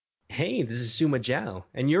Hey, this is Suma Zhao,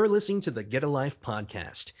 and you're listening to the Get a Life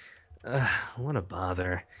podcast. What a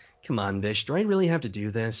bother. Come on, Bish, do I really have to do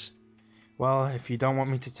this? Well, if you don't want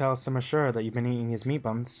me to tell Samashura that you've been eating his meat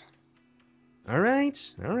buns.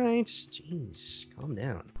 Alright. Jeez, calm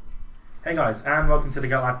down. Hey guys, and welcome to the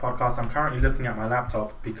Get Life podcast. I'm currently looking at my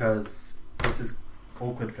laptop because this is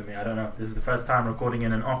awkward for me. I don't know. This is the first time recording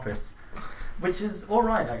in an office, which is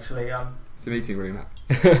alright actually. It's a meeting room.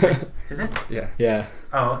 Is it? Yeah.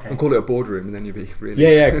 Oh, okay. I'll call it a boardroom, and then you'll be really.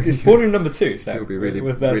 Yeah. It's boardroom number 2, so you'll be really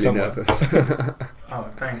somewhere. nervous.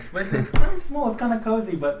 Oh, thanks. But it's kind of small. It's kind of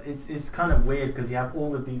cozy, but it's kind of weird because you have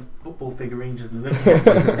all of these football figurines just looking at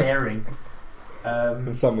you, staring.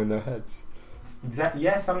 And some with no heads. Exactly.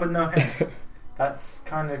 Yeah, some with no heads. That's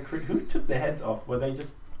kind of who took the heads off? Were they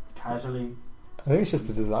just casually? I think it's just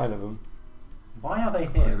the design of them. Why are they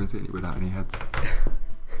I here? haven't seen it without any heads.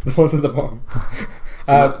 The ones at the bottom.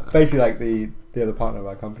 Basically, like the other partner of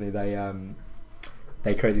our company, they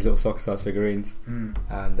create these little soccer-sized figurines, and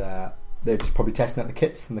they're just probably testing out the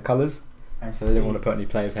kits and the colours. So they didn't want to put any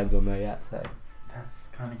players' heads on there yet. So that's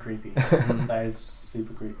kind of creepy. That is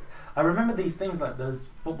super creepy. I remember these things like those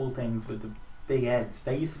football things with the big heads.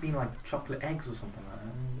 They used to be like chocolate eggs or something like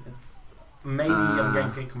that. Maybe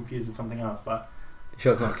I'm getting confused with something else, but you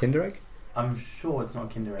sure it's not a Kinder Egg? I'm sure it's not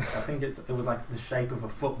Kinder Egg. I think it was like the shape of a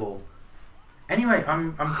football. Anyway,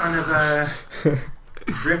 I'm kind of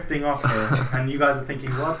drifting off here, and you guys are thinking,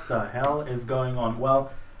 what the hell is going on?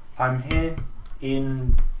 Well, I'm here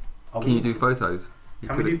in... Can you do photos? You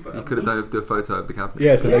could have done a photo of the cabinet.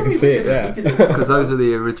 Yeah, so they can see it, yeah. Because those are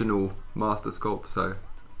the original master sculpts, so...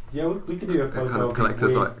 Yeah, we could do a photo kind of of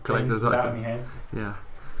collector's these weird collector's things without items. any heads. Yeah.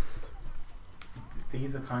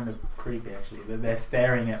 These are kind of creepy, actually. They're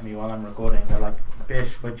staring at me while I'm recording. They're like,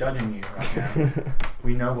 Bish, we're judging you right now.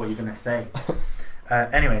 We know what you're going to say.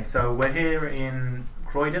 Anyway, so we're here in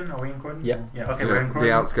Croydon. Are we in Croydon? Yeah. Yeah, okay, we're in Croydon.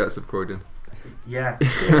 The outskirts of Croydon. Yeah.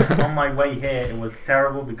 On my way here, it was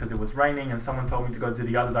terrible because it was raining and someone told me to go to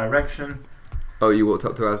the other direction. Oh, you walked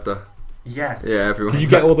up to Asda? Yes. Yeah, everyone. Did you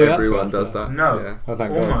get all the way up to Everyone Asda? does that. No. Yeah. Oh,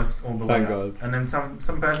 thank almost God. all the Thank way up. God. And then some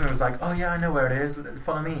person was like, oh yeah, I know where it is.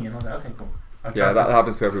 Follow me. And I was like, okay, cool. Yeah, that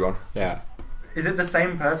happens to everyone. Yeah. Is it the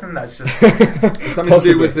same person that's just... Something to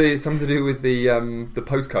do with the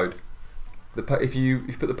postcode. If you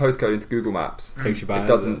put the postcode into Google Maps, takes you back. It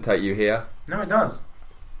doesn't take you here. No, it does.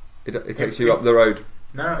 It takes you up the road.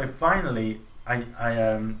 No, finally I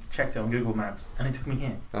checked it on Google Maps and it took me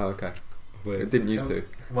here. Oh, okay. Weird. It didn't used to.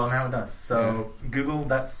 Well, now it does. So Google,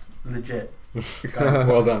 that's legit.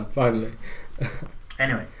 Well done, finally.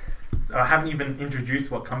 Anyway, so I haven't even introduced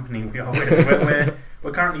what company we are with.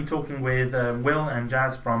 We're currently talking with Will and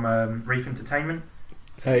Jazz from Reef Entertainment.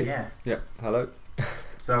 So, Hey. Yeah. Hello.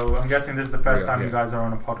 So I'm guessing this is the first time you guys are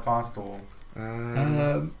on a podcast, or?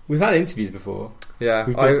 We've had interviews before. Yeah,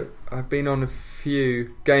 I've been on a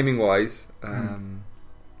few gaming wise. I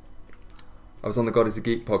was on the God is a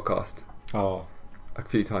Geek podcast. Oh. A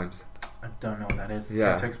few times. I don't know what that is.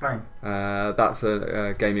 Yeah. Care to explain? That's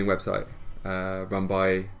a gaming website run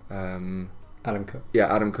by Adam Cook. Yeah,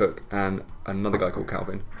 Adam Cook and another guy called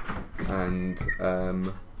Calvin. And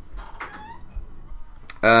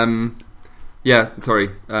yeah, sorry.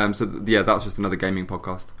 That's just another gaming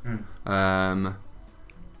podcast. I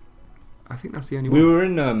think that's the only one. We were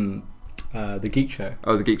in the Geek Show.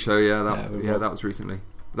 Oh, the Geek Show, that was recently.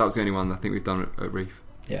 That was the only one I think we've done at Reef.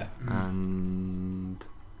 Yeah. And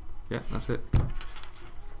yeah, that's it.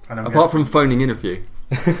 Apart from phoning in a few.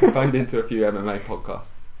 Phoned into a few MMA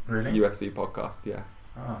podcasts. Really? UFC podcasts, yeah.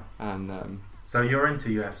 Oh. And so you're into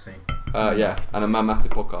UFC? Yeah, and I'm a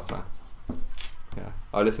massive podcast fan. Yeah,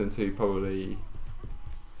 I listen to probably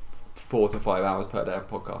 4 to 5 hours per day of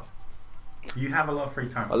podcasts. You have a lot of free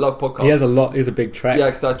time. I love podcasts. He has a lot. He's a big track. Yeah,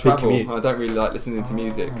 because I travel. commute. And I don't really like listening to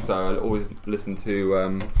music, so I always listen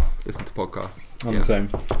to podcasts. I'm the same.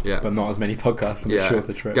 Yeah, but not as many podcasts on a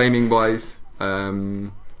shorter trip. Gaming wise, I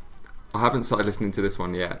haven't started listening to this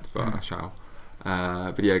one yet, but I shall.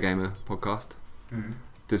 Video Gamer podcast,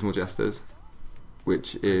 Dismal Jesters,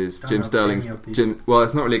 which is Jim Sterling's. Well,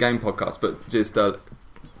 it's not really a game podcast, but Jim Sterling.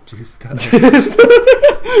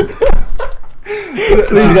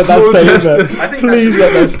 Please let that stay in there. Please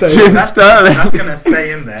let that stay. Jim Sterling. That's going to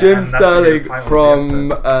stay in there. Jim Sterling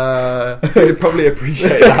from. You'd probably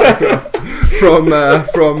appreciate that as well.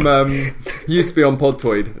 From used to be on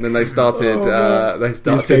Podtoid, and then they started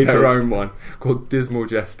their own one called Dismal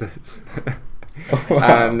Jesters. Wow.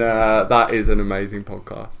 And that is an amazing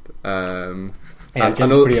podcast. Yeah,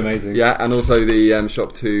 Jim's pretty amazing. Yeah, and also the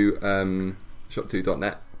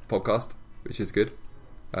Shop2.net podcast, which is good.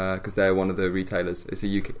 because they're one of the retailers. It's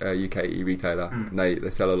a UK retailer. And they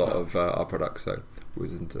sell a lot of our products, so we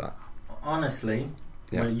was into that. Honestly,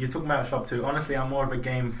 when you're talking about Shop 2, honestly, I'm more of a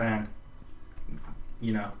game fan.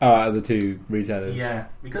 You know. Oh, the two retailers. Yeah,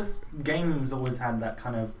 because games always had that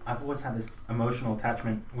kind of. I've always had this emotional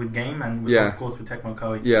attachment with game and with, of course with Tecmo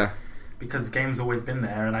Koei. Yeah. Because game's always been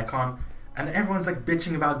there, and I can't. And everyone's like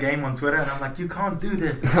bitching about game on Twitter, and I'm like, you can't do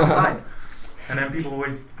this. It's not right. And then people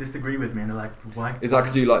always disagree with me, and they're like, why? Is that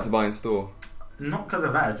because you like to buy in store? Not because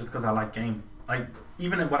of that, it's just because I like game. Like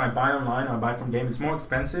even when I buy online or I buy from game, it's more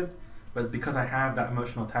expensive. But it's because I have that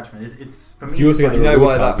emotional attachment. It's for me. You also get you know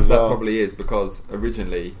why that probably is, because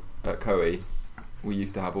originally at Koei we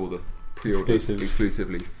used to have all the pre-orders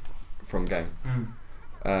exclusively from game.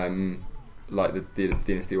 Like the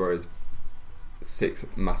Dynasty Warriors 6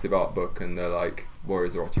 massive art book and the like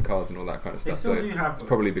Warriors Orochi cards and all that kind of stuff. So it's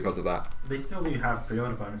probably because of that. They still do have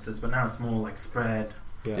pre-order bonuses, but now it's more like spread.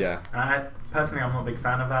 Yeah. Personally, I'm not a big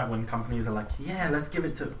fan of that when companies are like, yeah, let's give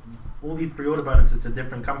it to all these pre-order bonuses to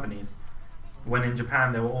different companies. When in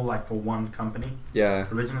Japan they were all like for one company. Yeah.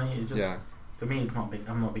 Originally, it just for me it's not big.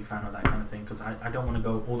 I'm not a big fan of that kind of thing because I don't want to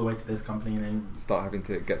go all the way to this company and then start having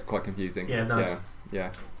to get quite confusing. Yeah, it does.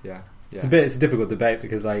 Yeah. It's a difficult debate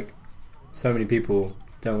because like so many people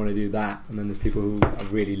don't want to do that, and then there's people who are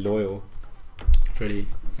really loyal. It's really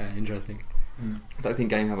interesting. I don't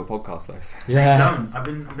think Game have a podcast though. So. Yeah. They don't.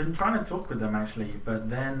 I've been trying to talk with them actually, but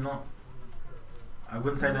they're not. I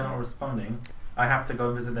wouldn't say they're not responding. I have to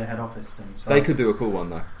go visit their head office soon. So they could do a cool one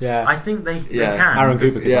though. Yeah, I think they can. Aaron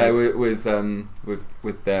Cooper could. Yeah,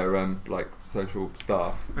 with their like social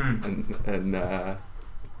staff and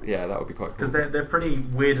yeah, that would be quite cool. Because they're pretty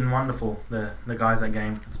weird and wonderful. The guys at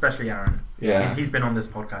Game, especially Aaron. Yeah, he's been on this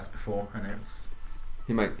podcast before, and it's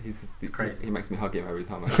crazy. He makes me hug him every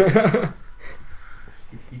time.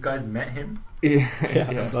 You guys met him? Yeah.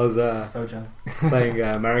 I was so jealous. Playing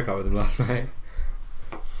Mario Kart with him last night.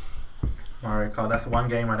 Mario Kart, that's the one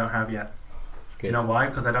game I don't have yet. Do you know why?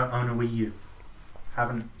 Because I don't own a Wii U. I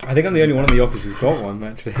think I'm the only one in the office who's got one,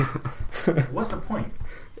 actually. What's the point?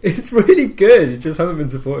 It's really good. It just hasn't been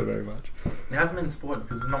supported very much. It hasn't been supported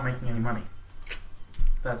because it's not making any money.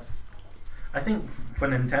 I think for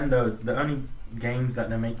Nintendo's, the only games that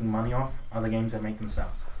they're making money off are the games they make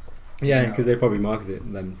themselves. Yeah, because they probably market it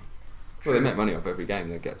and then. Well, they make money off every game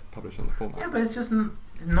that gets published on the format. Yeah, but it's just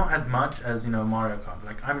not as much as Mario Kart.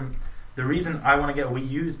 Like the reason I want to get a Wii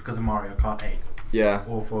U is because of Mario Kart 8. Yeah.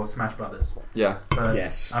 Or for Smash Brothers. Yeah. But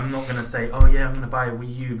yes. I'm not gonna say, oh yeah, I'm gonna buy a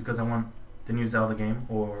Wii U because I want the new Zelda game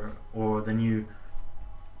or the new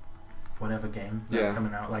whatever game that's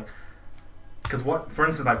coming out. Like, because for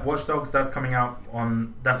instance, like Watch Dogs, that's already out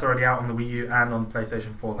on the Wii U and on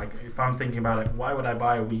PlayStation 4. Like, if I'm thinking about it, why would I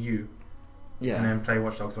buy a Wii U and then play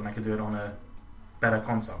Watch Dogs when I could do it on a better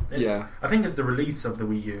console? I think it's the release of the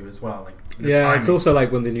Wii U as well. Like, timing. It's also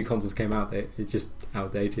like when the new consoles came out, it just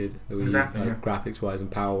outdated the Wii exactly, U, like graphics wise and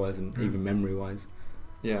power wise and even memory wise.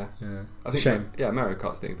 Yeah. It's a shame. Mario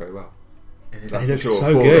Kart's doing very well. That's for sure.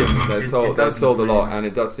 So good. They've sold a lot, and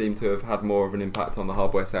it does seem to have had more of an impact on the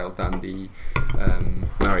hardware sales than the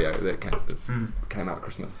Mario that came out at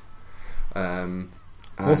Christmas.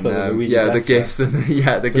 Also, the Luigi the gifts and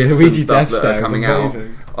the gifts Luigi and stuff Death that are coming out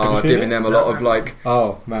are giving them a lot of like.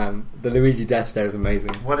 Oh man, the Luigi Death Stare is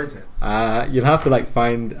amazing. What is it? You'll have to like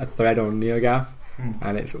find a thread on NeoGAF.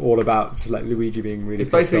 And it's all about just like Luigi being really.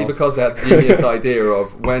 It's basically because they had the genius idea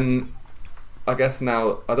of when. I guess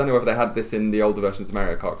now I don't know whether they had this in the older versions of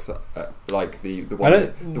Mario Kart, like the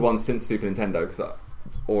ones since Super Nintendo,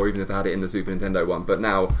 or even if they had it in the Super Nintendo one. But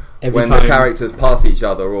now when the characters pass each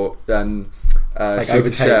other or like shoot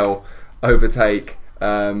a shell, overtake,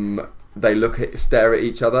 they stare at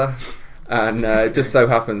each other. And it just so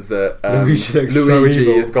happens that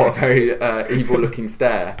Luigi has got a very evil-looking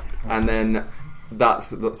stare, and then that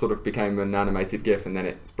sort of became an animated GIF, and then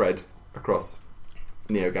it spread across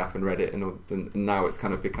NeoGAF and Reddit, and now it's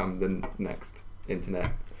kind of become the next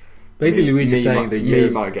internet. Basically, Luigi's saying the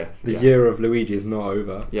year of Luigi is not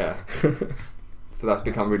over. Yeah. So that's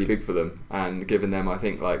become really big for them, and given them, I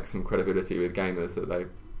think, like some credibility with gamers that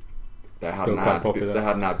they hadn't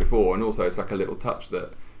had before, and also it's like a little touch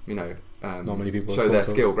that not many people show their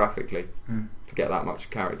skill graphically to get that much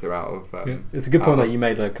character out of. It's a good point that you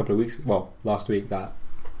made last week, that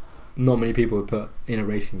not many people would put in a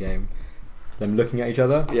racing game them looking at each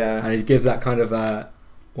other, and it gives that kind of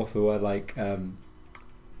what's the word, like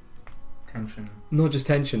tension. Not just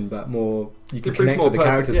tension, but more you can connect with the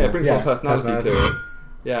characters. Yeah, it brings more personality to it.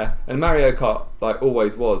 Yeah, and Mario Kart like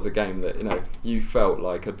always was a game that you felt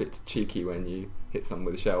like a bit cheeky when you hit someone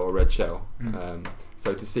with a shell or a red shell.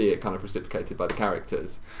 So to see it kind of reciprocated by the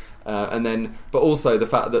characters, but also the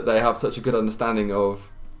fact that they have such a good understanding of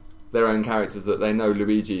their own characters that they know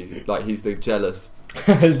Luigi, like he's the jealous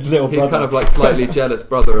little brother. He's kind of like slightly jealous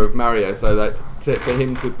brother of Mario, so that for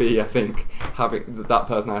him to be, I think, having that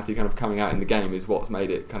personality kind of coming out in the game is what's made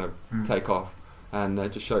it kind of take off, and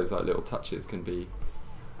it just shows like little touches can be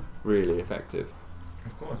really effective.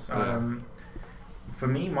 Of course. For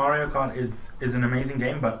me, Mario Kart is an amazing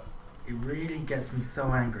game, but it really gets me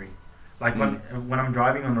so angry. Like when I'm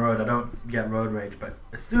driving on the road, I don't get road rage, but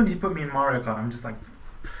as soon as you put me in Mario Kart, I'm just like...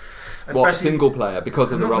 What, single player?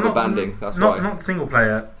 Because of the rubber banding, that's why? Not single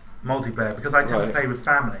player, multiplayer, because I tend to play with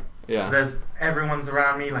family. Yeah. So everyone's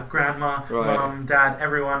around me, like grandma, mum, dad,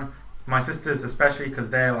 everyone. My sisters especially, because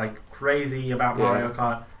they're like crazy about Mario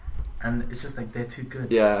Kart. And it's just like they're too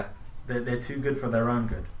good. Yeah. They're too good for their own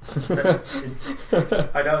good.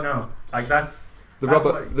 I don't know. Like that's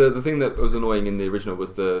the thing that was annoying in the original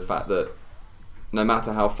was the fact that no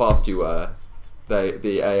matter how fast you were,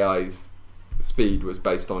 the AI's speed was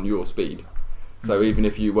based on your speed. So even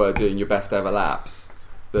if you were doing your best ever laps,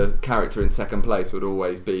 the character in second place would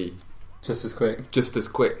always be just as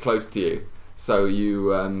quick, close to you. So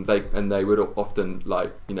they would often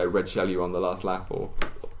red shell you on the last lap or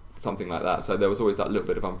something like that. So there was always that little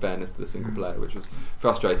bit of unfairness to the single player, which was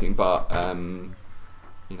frustrating. But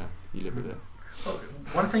you live with it. Well,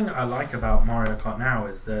 one thing I like about Mario Kart now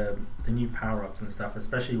is the new power-ups and stuff,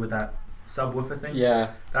 especially with that subwoofer thing.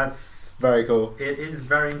 Yeah, that's very cool. It is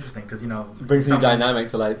very interesting because it brings new dynamic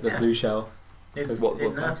to like the blue shell. It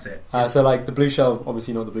nerfs it. So like the blue shell,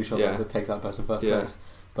 obviously not the blue shell that takes out the person first place,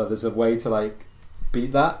 but there's a way to like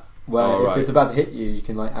beat that. Where if it's about to hit you, you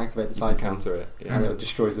can like activate the side counter it, and it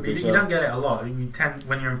destroys the blue shell. You don't get it a lot.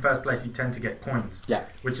 When you're in first place, you tend to get coins. Yeah,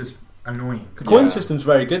 which is annoying. The coin system's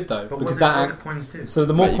very good though, but because what do coins do? So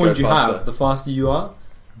the more coins you have, the faster you are.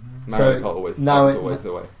 Mario Kart always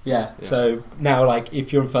the way. Yeah. So now, like,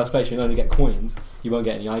 if you're in first place, you only get coins. You won't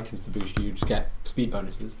get any items to boost you. You just get speed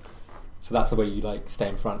bonuses. So that's the way you like stay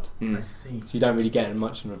in front. I see. So you don't really get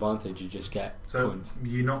much of an advantage. You just get coins. So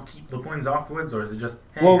you not keep the coins afterwards, or is it just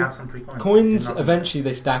have some free coins? Coins eventually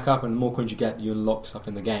they stack up, and the more coins you get, you unlock stuff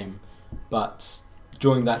in the game. But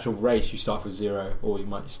during the actual race, you start with 0, or you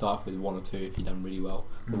might start with 1 or 2 if you've done really well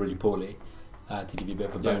or really poorly, to give you a bit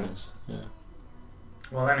of a bonus. Yeah.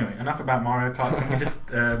 Well, anyway, enough about Mario Kart. Can we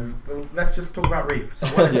just let's just talk about Reef. So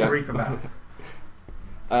what is Reef about?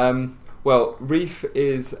 Well, Reef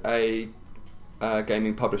is a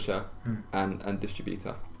gaming publisher and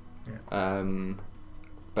distributor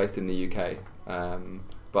based in the UK.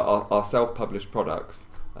 But our self-published products,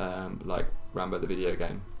 like Rambo the video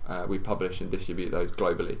game, we publish and distribute those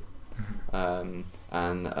globally. And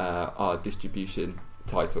our distribution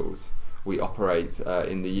titles, we operate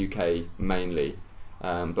in the UK mainly,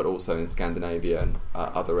 but also in Scandinavia and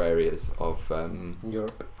other areas of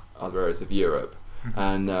Europe.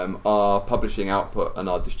 And our publishing output and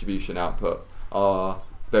our distribution output are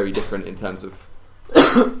very different in terms of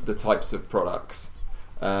the types of products.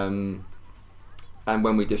 And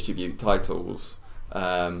when we distribute titles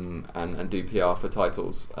and do PR for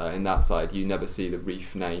titles, in that side, you never see the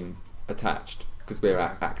Reef name attached because we're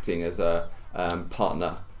acting as a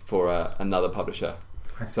partner for another publisher.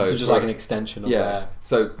 So just like an extension of their...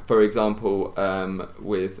 So, for example,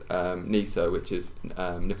 with NISA, which is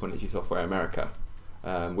Nippon Ichi Software America,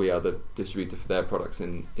 we are the distributor for their products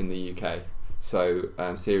in the UK. So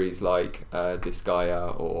series like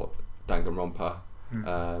Disgaea or Danganronpa,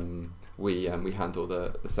 we handle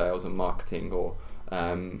the sales and marketing. Or,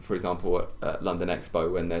 for example, at London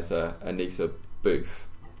Expo, when there's a NISA booth,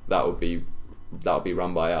 that would be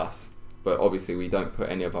run by us. But obviously, we don't put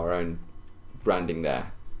any of our own branding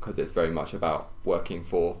there because it's very much about working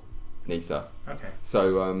for NISA. Okay.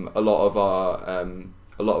 So a lot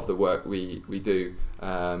of the work we do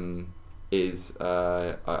is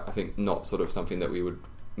I think not sort of something that we would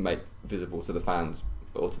make visible to the fans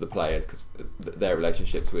or to the players because their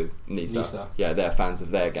relationships with NISA, they're fans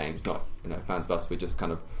of their games, not fans of us. We're just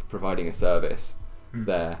kind of providing a service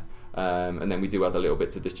there. And then we do other little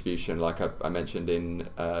bits of distribution, like I mentioned in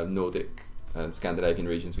Nordic and Scandinavian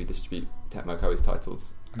regions, we distribute Tecmo Koei's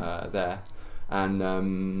titles there.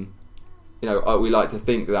 And we like to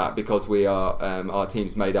think that because we are our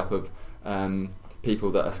team's made up of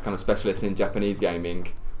people that are kind of specialists in Japanese gaming,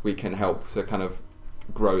 we can help to kind of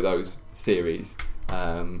grow those series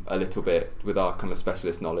a little bit with our kind of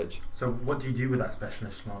specialist knowledge. So what do you do with that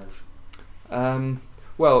specialist knowledge?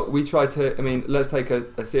 Well, we try to. I mean, let's take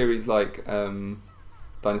a series like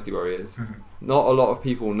Dynasty Warriors, not a lot of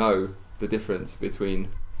people know the difference between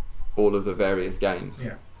all of the various games.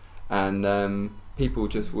 Yeah. And people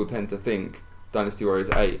just will tend to think Dynasty Warriors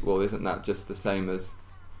 8, well, isn't that just the same as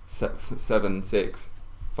 7, 6,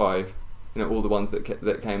 5, all the ones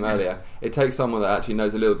that came earlier? It takes someone that actually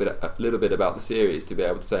knows a little bit about the series to be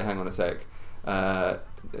able to say, hang on a sec,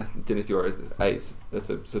 Dynasty Warriors 8, that's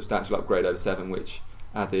a substantial upgrade over 7, which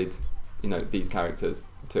added these characters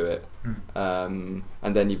to it. And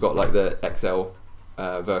then you've got like the XL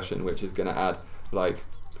version, which is going to add like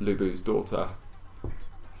Lubu's daughter, I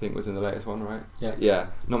think was in the latest one, right? Yeah.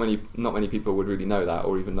 Not many people would really know that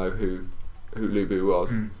or even know who Lubu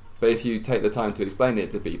was. But if you take the time to explain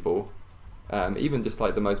it to people, even just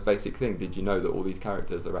like the most basic thing, did you know that all these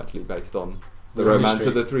characters are actually based on the Romance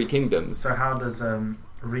of the Three Kingdoms? So how does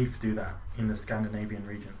Reef do that in the Scandinavian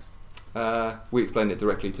regions? We explain it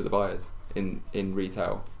directly to the buyers in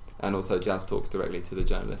retail, and also Jazz talks directly to the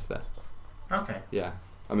journalists there. Okay. Yeah.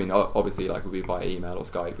 I mean, obviously, like we via email or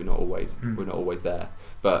Skype, we're not always there.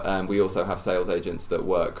 But we also have sales agents that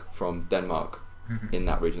work from Denmark in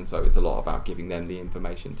that region, so it's a lot about giving them the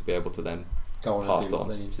information to be able to then go on pass and do on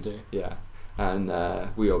what they need to do. Yeah, and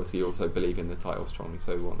we obviously also believe in the title strongly,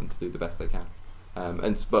 so we want them to do the best they can.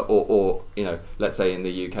 Let's say in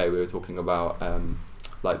the UK we were talking about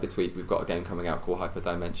like this week we've got a game coming out called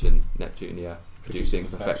Hyperdimension Neptunia Producing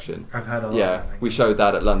Perfection. I've heard a lot. Yeah, we showed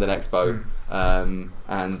that at London Expo,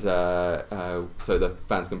 and so the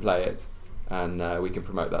fans can play it, and we can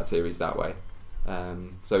promote that series that way.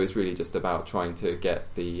 So it's really just about trying to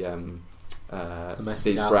get these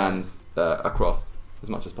brands across as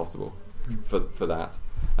much as possible for that,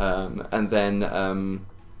 and then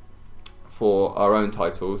for our own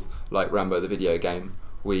titles like Rambo the video game,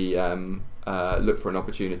 we looked for an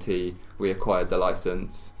opportunity. We acquired the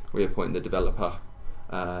license. We appoint the developer.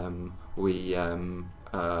 We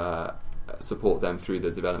support them through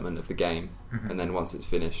the development of the game, and then once it's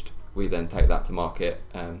finished, we then take that to market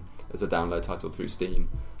as a download title through Steam,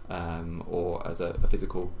 or as a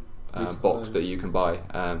physical box that you can buy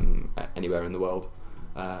anywhere in the world.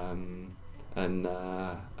 And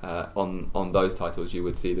on those titles, you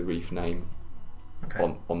would see the Reef name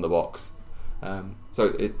on the box. So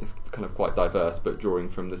it's kind of quite diverse, but drawing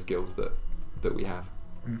from the skills that we have.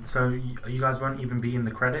 So you guys won't even be in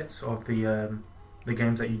the credits of the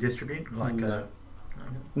games that you distribute, like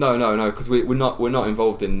No, because we're not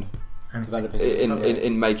involved in developing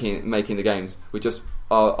in making the games. We just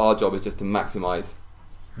our job is just to maximise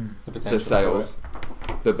the sales.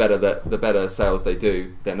 The better sales they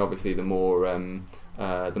do, then obviously the more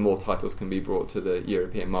titles can be brought to the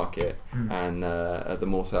European market, and the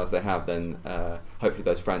more sales they have, then hopefully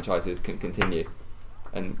those franchises can continue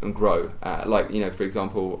and grow. For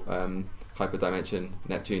example, Hyperdimension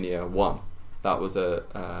Neptunia 1, that was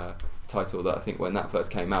a title that I think when that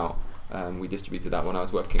first came out, we distributed that when I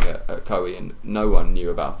was working at Koei, and no one knew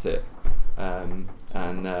about it, and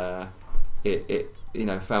it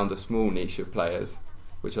found a small niche of players,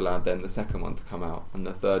 which allowed then the second one to come out and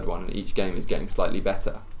the third one, and each game is getting slightly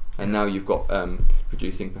better. And now you've got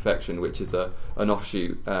Producing Perfection, which is an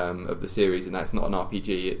offshoot of the series, and that's not an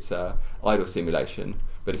RPG, it's idle simulation,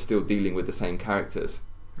 but it's still dealing with the same characters.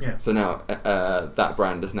 Yeah. So now that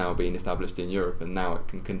brand has now been established in Europe, and now it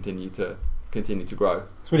can continue to grow.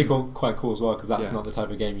 It's really quite cool as well, because that's not the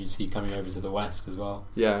type of game you see coming over to the West as well.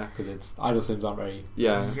 Yeah. Because idle sims aren't very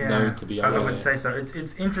known to be over here. I would here. say so.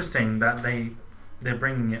 It's interesting that they're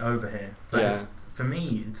bringing it over here. But for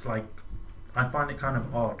me, it's like I find it kind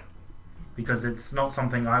of odd, because it's not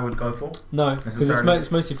something I would go for. No, because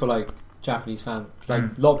it's mostly for like Japanese fans. Like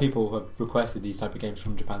a lot of people have requested these type of games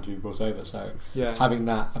from Japan to be brought over, so having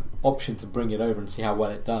that option to bring it over and see how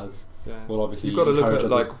well it does will obviously you've got to look at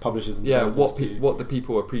like publishers and what the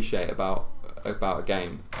people appreciate about a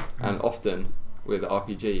game, and often with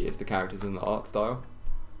RPG it's the characters and the art style,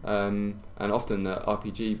 and often the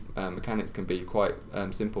RPG mechanics can be quite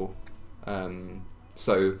simple,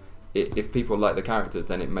 so if people like the characters,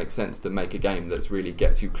 then it makes sense to make a game that really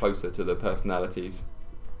gets you closer to the personalities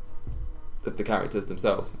of the characters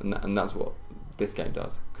themselves, and that's what this game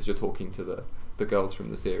does, because you're talking to the girls from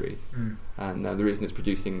the series, and the reason it's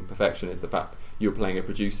Producing Perfection is the fact you're playing a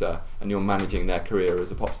producer and you're managing their career as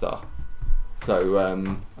a pop star.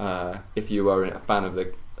 So if you are a fan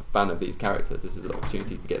of these characters, this is an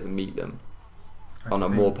opportunity to get to meet them on a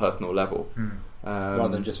more personal level, rather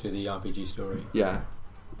than just for the RPG story. Yeah.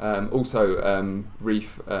 Also,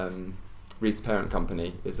 Reef's parent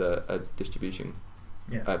company is a distribution.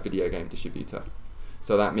 A video game distributor,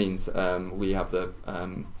 so that means we have the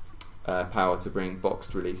power to bring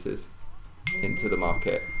boxed releases into the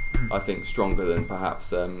market. I think stronger than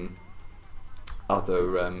perhaps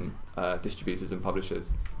other distributors and publishers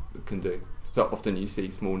can do. So often you see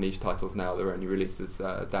small niche titles now that are only released as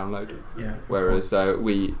download. Yeah. Whereas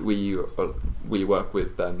we work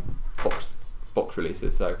with box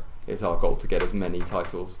releases, so it's our goal to get as many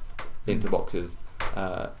titles into boxes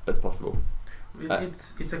as possible.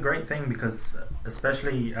 It's a great thing because,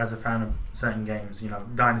 especially as a fan of certain games,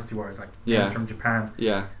 Dynasty Warriors, like games from Japan.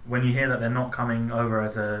 Yeah. When you hear that they're not coming over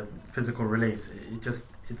as a physical release,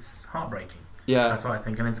 it's heartbreaking. Yeah. That's what I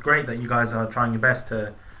think, and it's great that you guys are trying your best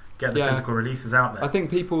to get the physical releases out there. I think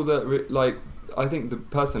people that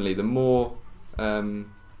personally, the more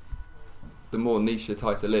niche a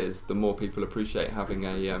title is, the more people appreciate having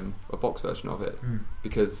a box version of it.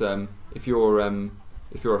 Because if you're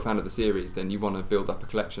a fan of the series, then you want to build up a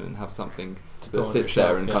collection and have something that sits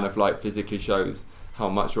there and kind of like physically shows how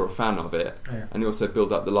much you're a fan of it. Yeah. And you also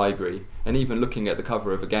build up the library. And even looking at the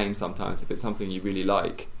cover of a game sometimes, if it's something you really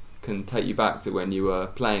like, can take you back to when you were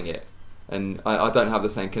playing it. And I don't have the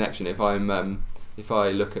same connection. If I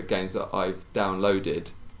look at games that I've downloaded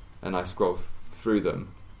and I scroll through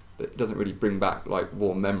them, it doesn't really bring back like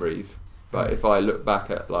warm memories. But if I look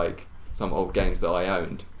back at like some old games that I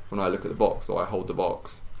owned, when I look at the box or I hold the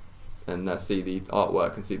box and see the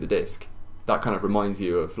artwork and see the disc, that kind of reminds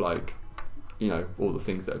you of like, all the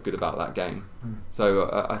things that are good about that game. So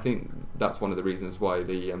I think that's one of the reasons why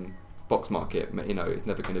the box market, is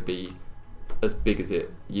never going to be as big as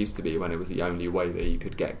it used to be when it was the only way that you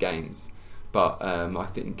could get games. But I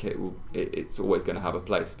think it's always going to have a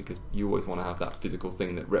place because you always want to have that physical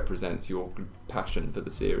thing that represents your passion for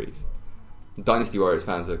the series. Dynasty Warriors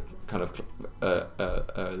fans are kind of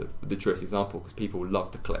the truest example because people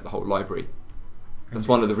love to collect the whole library. That's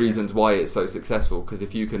one of the reasons why it's so successful, because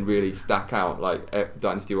if you can really stack out like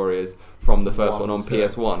Dynasty Warriors from the first one on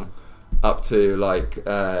PS1 up to like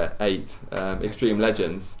 8 Extreme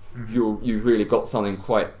Legends, you've really got something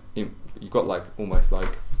you've got like almost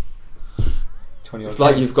like 20 it's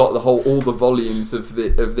like you've got all the volumes of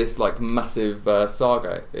this like massive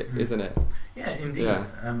saga, isn't it? Yeah, indeed. Yeah.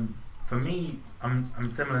 For me, I'm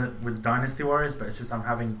similar with Dynasty Warriors, but it's just I'm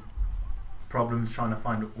having problems trying to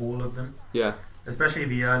find all of them. Yeah. Especially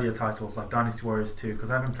the earlier titles like Dynasty Warriors 2, because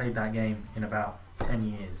I haven't played that game in about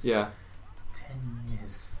 10 years. Yeah. 10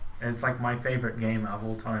 years. And it's like my favourite game of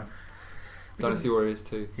all time. Dynasty Warriors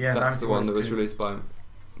 2. Yeah, that's Dynasty the one Warriors that was 2. released by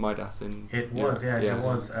Midas in It was, Europe. it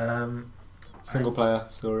was. Single player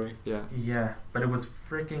story. Yeah. Yeah, but it was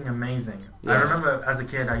freaking amazing. Yeah. I remember as a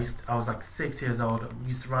kid, I was like 6 years old. I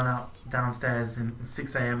used to run out downstairs at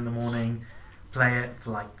 6 a.m. in the morning, play it for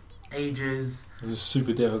like ages. It was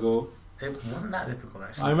super difficult. It wasn't that difficult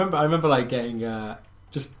actually. I remember like getting I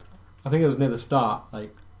think it was near the start.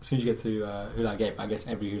 Like as soon as you get to Hula Gate, but I guess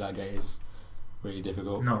every Hula Gate is really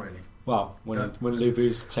difficult. Not really. Well, when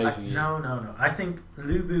Lubu's chasing you. No. I think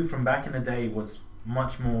Lubu from back in the day was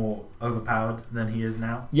much more overpowered than he is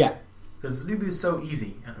now. Yeah. Because Lubu is so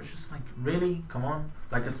easy, and it was just like, really, come on,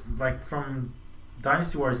 like it's like from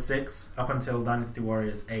Dynasty Warriors 6 up until Dynasty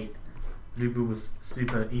Warriors 8, Lubu was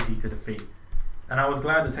super easy to defeat. And I was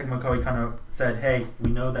glad that Tecmo Koei kind of said, hey, we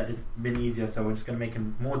know that it's been easier, so we're just going to make it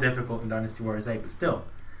more difficult in Dynasty Warriors 8. But still,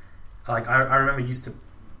 like I remember used to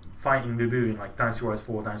fighting Lubu in like Dynasty Warriors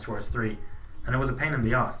 4, Dynasty Warriors 3, and it was a pain in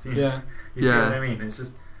the ass. You see what I mean? It's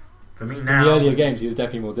just, for me now... In the earlier games, he was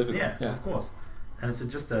definitely more difficult. Yeah, of course. And it's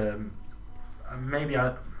just maybe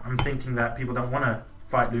I'm thinking that people don't want to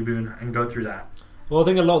fight Lubu and go through that. Well, I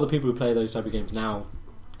think a lot of the people who play those type of games now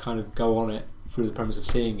kind of go on it through the premise of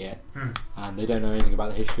seeing it, and they don't know anything about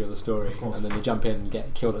the history of the story, and then they jump in and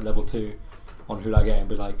get killed at level 2 on Hula Gate and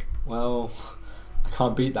be like, well, I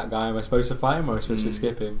can't beat that guy. Am I supposed to fight him or am I supposed to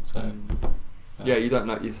skip him? So yeah, you don't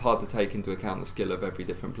know. It's hard to take into account the skill of every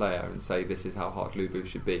different player and say this is how hard Lubu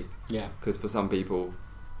should be. Yeah, because for some people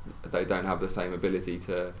they don't have the same ability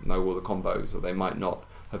to know all the combos, or they might not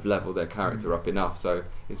have leveled their character up enough. So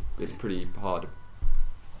it's pretty hard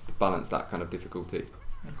to balance that kind of difficulty.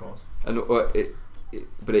 Of course. And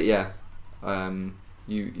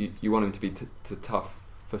you want him to be tough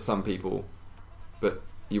for some people, but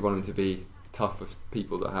you want him to be tough for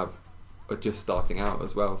people that are just starting out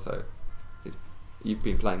as well. So you've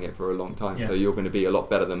been playing it for a long time, so you're going to be a lot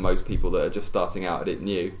better than most people that are just starting out at it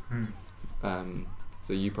new.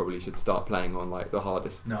 So you probably should start playing on like the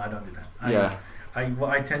hardest. No, I don't do that. What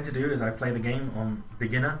I tend to do is I play the game on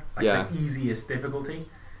beginner, like the easiest difficulty,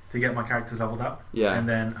 to get my characters leveled up. Yeah. And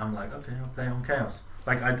then I'm like, okay, I'll play on chaos.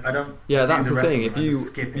 Like I don't. Yeah, do that's the rest thing. of them,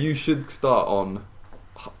 If you should start on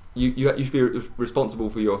you should be responsible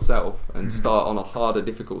for yourself and start on a harder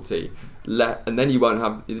difficulty. And then you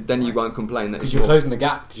won't complain that because you're closing the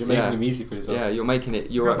gap because you're making it easy for yourself. Yeah, you're making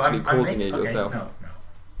it. You're actually causing it yourself. No.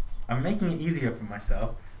 I'm making it easier for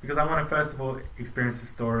myself because I want to first of all experience the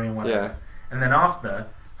story and whatever. Yeah. And then after,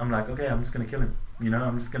 I'm like, okay, I'm just gonna kill him.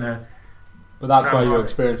 I'm just gonna. But that's why you're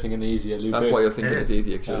experiencing an easier loop. That's why you're thinking it's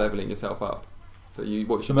easier because you're leveling yourself up. So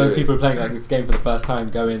most people are playing like this game for the first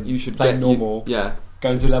time. You should play normal. Go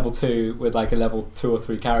into level 2 with like a level 2 or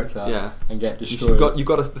 3 character. And get destroyed. You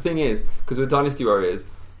got to. The thing is, because with Dynasty Warriors,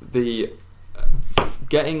 the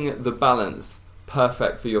getting the balance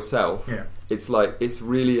perfect for yourself. Yeah. It's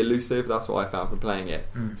really elusive. That's what I found from playing it.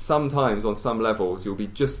 Sometimes on some levels you'll be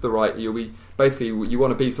just the right. You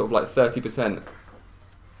want to be sort of like 30%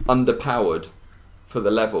 underpowered for the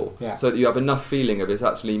level, so that you have enough feeling of it's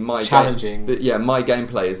actually my challenging. My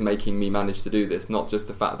gameplay is making me manage to do this, not just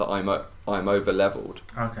the fact that I'm over leveled.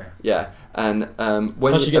 Okay. Yeah, and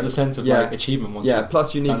when plus you get the sense of like achievement. Once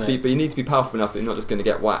plus you need to be, but you need to be powerful enough that you're not just going to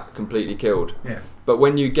get whacked, completely killed. Yeah. But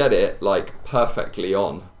when you get it like perfectly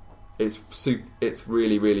on, it's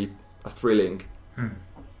really, really a thrilling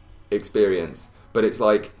experience. But it's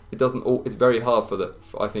like it's very hard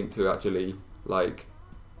I think to actually like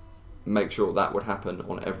make sure that would happen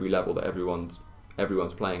on every level that everyone's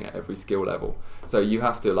playing at every skill level. So you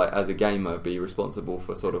have to, like, as a gamer, be responsible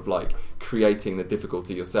for sort of like creating the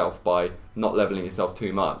difficulty yourself by not leveling yourself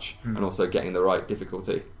too much and also getting the right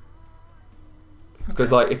difficulty.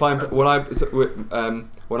 Because like when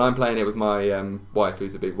I'm playing it with my wife,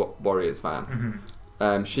 who's a big Warriors fan,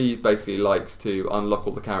 she basically likes to unlock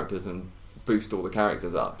all the characters and boost all the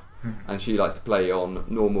characters up, and she likes to play on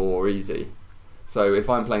normal or easy. So if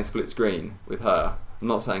I'm playing split screen with her, I'm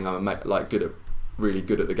not saying I'm really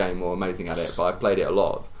good at the game or amazing at it, but I've played it a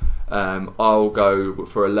lot. I'll go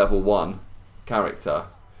for a level 1 character.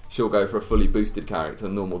 She'll go for a fully boosted character,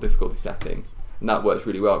 normal difficulty setting, and that works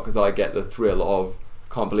really well because I get the thrill of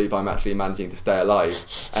can't believe I'm actually managing to stay alive.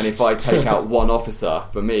 And if I take out one officer,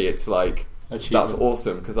 for me it's like that's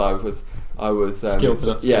awesome because I was skilled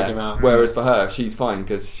enough to take him out. Whereas for her, she's fine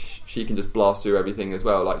because she can just blast through everything as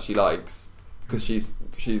well, like she likes. Because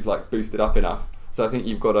she's like boosted up enough. So I think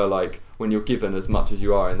you've got to, like, when you're given as much as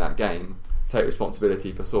you are in that game, take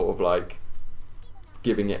responsibility for sort of like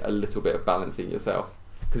giving it a little bit of balancing yourself.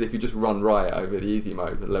 Because if you just run riot over the easy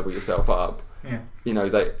modes and level yourself up,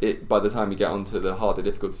 by the time you get onto the harder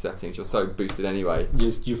difficulty settings, you're so boosted anyway.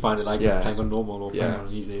 You find it like playing on normal or playing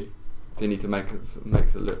on easy. So you need to make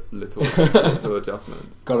little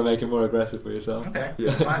adjustments. Got to make it more aggressive for yourself. Okay,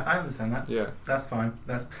 I understand that. Yeah, that's fine.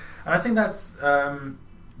 And I think that's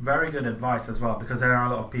very good advice as well, because there are a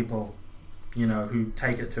lot of people, who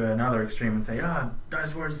take it to another extreme and say,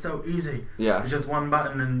 Dynasty Warriors is so easy. Yeah, it's just one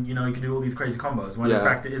button and you can do all these crazy combos. When in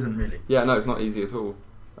fact it isn't really. Yeah, no, it's not easy at all.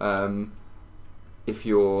 If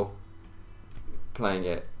you're playing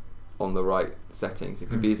it on the right settings, it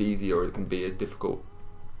can be as easy or it can be as difficult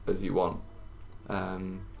as you want,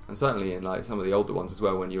 and certainly in like some of the older ones as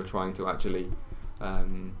well, when you're trying to actually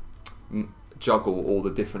juggle all the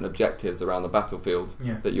different objectives around the battlefield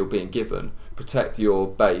that you're being given, protect your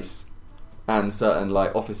base and certain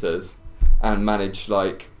like officers, and manage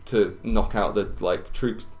like to knock out the like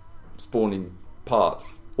troop spawning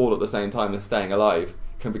parts all at the same time as staying alive,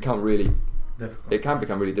 can become really difficult. It can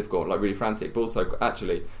become really difficult, like really frantic. But also,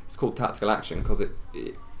 actually, it's called tactical action because it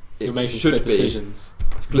should be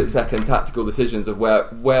split-second tactical decisions of where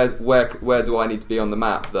do I need to be on the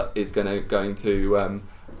map that is going to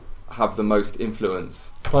have the most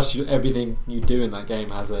influence. Plus, everything you do in that game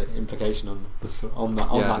has an implication on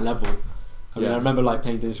that level. I mean, I remember like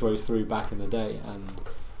playing Dynasty Warriors 3 back in the day, and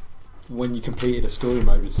when you completed a story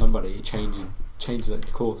mode with somebody, it changes the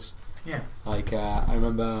course. Yeah. Like I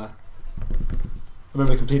remember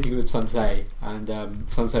completing it with Sensei, and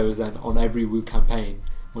Sensei was then on every Wu campaign.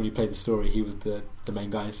 When you played the story, he was the main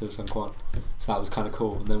guy instead of Sun Quan, so that was kind of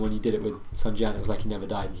cool. And then when you did it with Sun Jian, it was like he never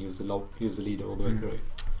died, and he was the leader all the way through.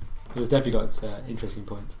 It was definitely got its interesting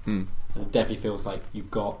points, and it definitely feels like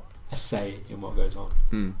you've got a say in what goes on.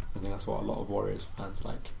 I think that's what a lot of Warriors fans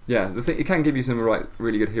like. Yeah, the thing, it can give you some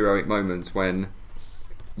really good heroic moments when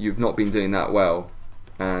you've not been doing that well,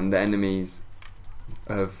 and the enemies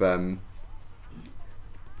have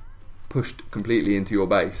pushed completely into your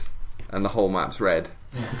base, and the whole map's red.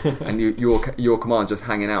 And your command just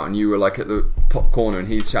hanging out, and you were like at the top corner, and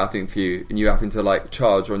he's shouting for you, and you having to like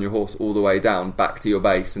charge on your horse all the way down back to your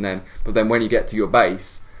base, but then when you get to your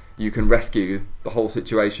base, you can rescue the whole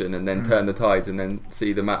situation and then turn the tides and then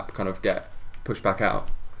see the map kind of get pushed back out.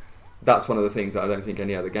 That's one of the things that I don't think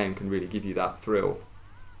any other game can really give you that thrill.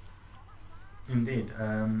 Indeed.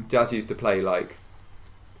 Jazz used to play like.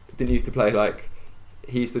 Didn't he used to play like.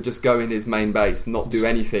 He used to just go in his main base, not do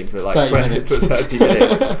anything for like 30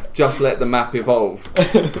 minutes, just let the map evolve.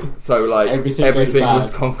 So like everything was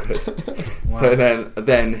conquered. Wow. So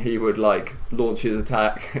then he would like launch his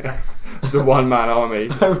attack as a one-man army.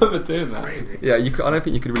 I remember doing that. Crazy. Yeah, I don't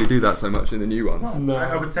think you could really do that so much in the new ones. Well, no.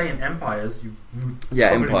 I would say in Empires you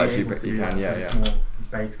Empires you can. It's more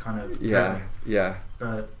base kind of driven. Yeah.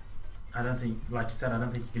 But I don't think, like you said, I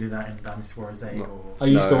don't think you could do that in Dynasty Warriors 8 or... I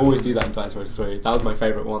used to always do that in Dynasty Warriors 3. That was my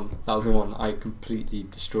favourite one. That was the one I completely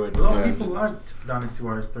destroyed. A lot of people liked Dynasty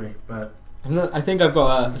Warriors 3, but... I think I've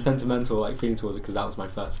got a sentimental feeling towards it because that was my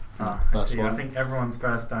first I see. one. I think everyone's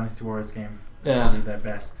first Dynasty Warriors game is probably their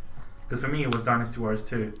best. Because for me it was Dynasty Warriors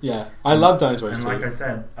 2. Yeah, I love Dynasty Warriors 2. And like I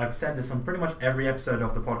said, I've said this on pretty much every episode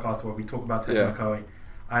of the podcast where we talk about Tekken Koei.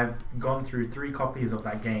 I've gone through 3 copies of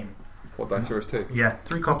that game. What, Dynasty Warriors 2? Yeah,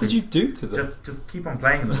 3 copies. What did you do to them? Just keep on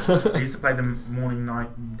playing them. I used to play them morning, night,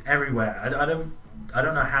 everywhere. I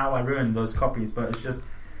don't know how I ruined those copies, but it's just...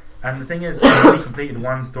 And the thing is, I only completed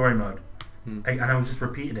one story mode. And I was just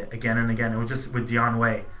repeated it again and again. It was just with Dian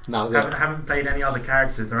Wei. I haven't played any other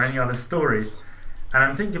characters or any other stories. And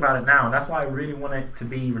I'm thinking about it now, and that's why I really want it to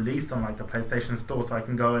be released on like the PlayStation Store so I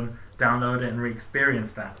can go and download it and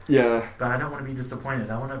re-experience that. Yeah. But I don't want to be disappointed.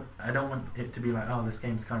 I don't want it to be like, oh, this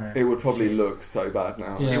game's kind of... It would probably look so bad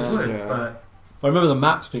now. Yeah. It would, but... I remember the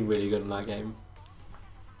maps being really good in that game.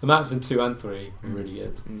 The maps in 2 and 3 were really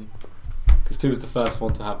good. Because 2 was the first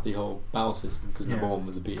one to have the whole battle system, because number 1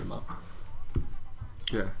 was a beat 'em up.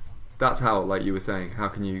 Yeah. That's how, like you were saying, how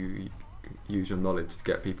can you use your knowledge to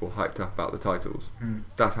get people hyped up about the titles?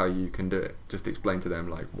 That's how you can do it. Just explain to them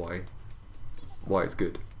like why it's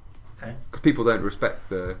good. Okay. Because people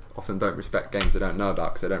often don't respect games they don't know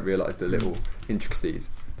about because they don't realise the little intricacies.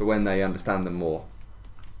 But when they understand them more,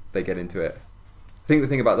 they get into it. I think the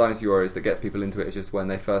thing about Dynasty Warriors that gets people into it is just when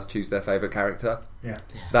they first choose their favourite character. Yeah.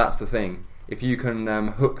 That's the thing. If you can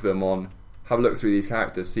hook them on, have a look through these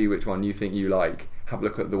characters, see which one you think you like, have a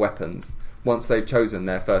look at the weapons. Once they've chosen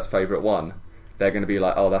their first favourite one, they're going to be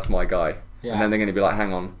like, oh, that's my guy. Yeah. And then they're going to be like,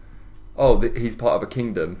 hang on, he's part of a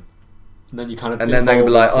kingdom. And then you kind of... And then they're going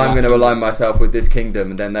to be like, I'm going to align myself with this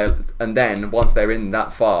kingdom. And then once they're in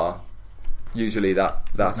that far, usually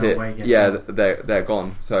that's it. Yeah, they're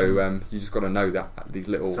gone. So you just got to know that these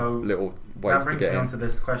little ways to get in. That brings me on to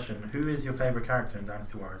this question. Who is your favourite character in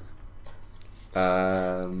Dynasty Warriors?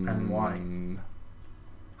 And why?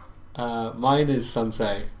 Mine is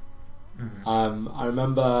Sansei. I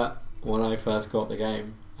remember when I first got the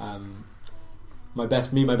game, my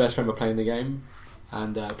best friend were playing the game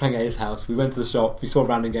and playing at his house. We went to the shop, we saw a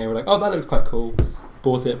random game, we're like, oh, that looks quite cool.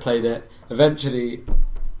 Bought it, played it. Eventually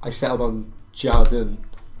I settled on Xiao Dun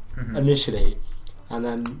initially, and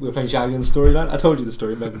then we were playing Xiao Yun's storyline. I told you the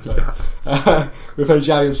story, maybe. We were playing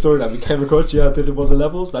Xiao Yun's storyline. We came across Xiao Dun in one of the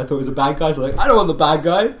levels, and I thought he was a bad guy, so I was like, I don't want the bad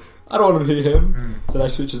guy. I don't want to be him. Then I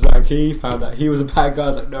switched to Zhang He, found out he was a bad guy. I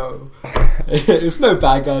was like, no. It's no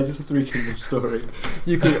bad guys, it's a 3 Kingdoms story.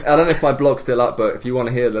 I don't know if my blog's still up, but if you want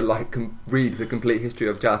to hear read the complete history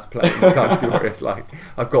of Jazz playing Dynasty Warriors,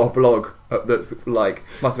 I've got a blog that's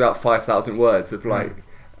must be about 5,000 words of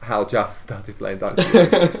how Jazz started playing Dynasty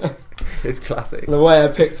Warriors. It's classic. And the way I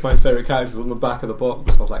picked my favourite character was on the back of the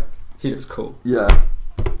box. I was like, he looks cool. Yeah.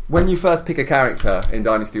 When you first pick a character in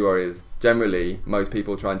Dynasty Warriors, generally most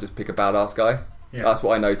people try and just pick a badass guy. Yeah. That's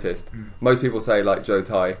what I noticed. Most people say Joe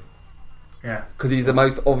Tai. Yeah. Because he's the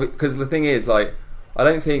most obvious. Because the thing is, I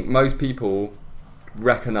don't think most people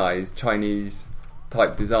recognise Chinese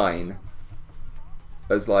type design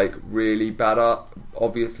as really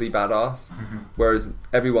obviously badass. Whereas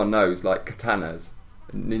everyone knows katanas,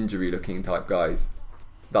 ninja-y looking type guys.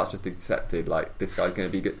 That's just accepted. This guy's going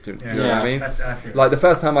to be good. Do you know what I mean? The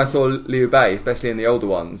first time I saw Liu Bei, especially in the older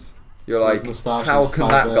ones, you're like, how can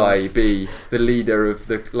that guy be the leader of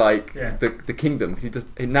the kingdom? Because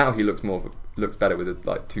he looks better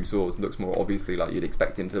with 2 swords. Looks more obviously like you'd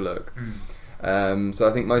expect him to look. So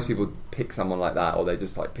I think most people pick someone like that, or they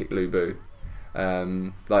just pick Lu Bu.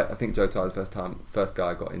 I think Joe Tai was the first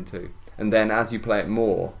guy I got into, and then as you play it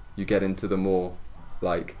more, you get into the more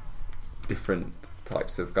different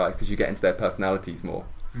types of guys because you get into their personalities more.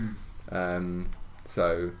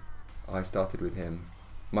 So I started with him.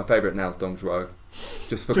 My favourite now is Dong Zhuo,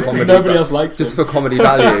 just for comedy. Nobody else likes just him. for comedy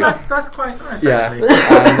value. That's quite nice. Yeah, actually.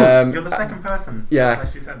 And you're the second person. Yeah, that's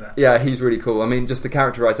actually said that. Yeah, he's really cool. I mean, just the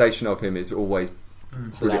characterisation of him is always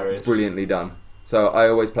brilliantly done. So I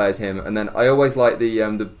always play as him, and then I always like the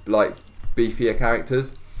beefier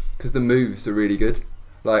characters because the moves are really good.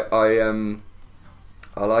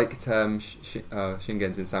 I liked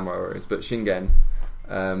Shingen's in Samurai Warriors, but Shingen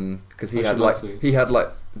because he had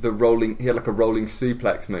a rolling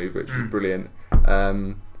suplex move, which is brilliant.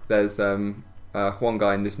 There's one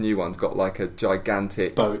guy in this new one's got like a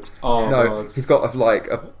gigantic boat. Oh no, God. He's got like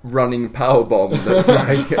a running power bomb that's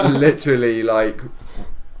like literally like.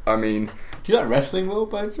 I mean, do you like wrestling, Will?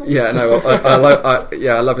 By chance? Yeah, no,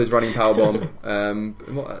 I love his running power bomb.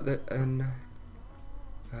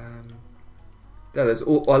 Yeah, there's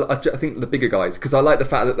all. I think the bigger guys, because I like the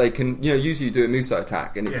fact that they can, usually you do a Muso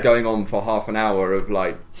attack and it's going on for half an hour of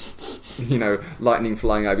like, lightning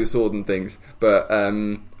flying out of your sword and things. But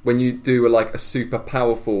when you do a super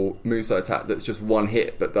powerful Muso attack that's just one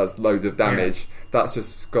hit but does loads of damage, that's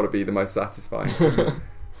just got to be the most satisfying.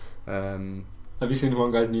 Have you seen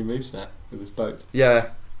one guy's new moveset with his boat? Yeah.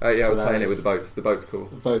 I was playing it with the boat. The boat's cool.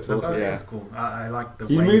 The boat's awesome. The boat is cool. I like the.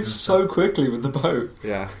 He moves so quickly with the boat.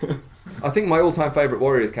 Yeah. I think my all-time favourite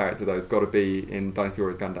Warriors character though has got to be in Dynasty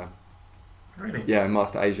Warriors Gundam. Really? Yeah,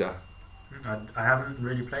 Master Asia. I haven't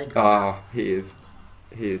really played Gundam. Ah, he is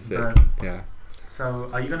sick. Yeah. So,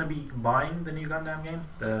 are you going to be buying the new Gundam game,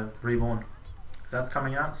 the Reborn? That's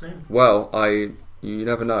coming out soon. Well, you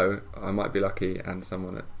never know. I might be lucky, and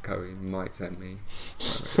someone at Koei might send me.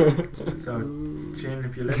 So, Jin,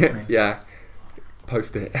 if you're listening, yeah,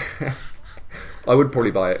 post it. I would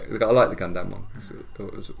probably buy it. I like the Gundam one.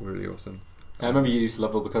 It was really awesome. I remember you used to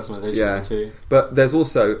love all the customization too. But there's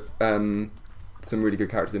also some really good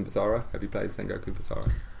characters in Basara. Have you played Sengoku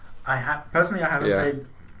Basara? Personally, I haven't played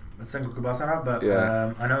Sengoku Basara, but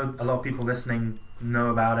I know a lot of people listening know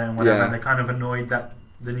about it and whatever. And they're kind of annoyed that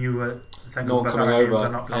the new Sengoku Basara games are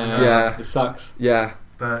not coming over. Yeah, it sucks. Yeah,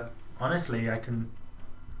 but honestly, I can,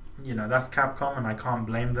 that's Capcom, and I can't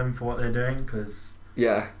blame them for what they're doing because.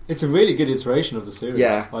 Yeah, it's a really good iteration of the series.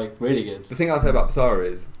 Yeah, like really good. The thing I'll say about Basara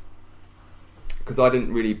is because I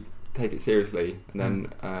didn't really take it seriously, and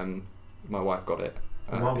then my wife got it.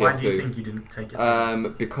 Why do you think you didn't take it seriously?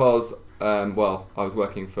 Because I was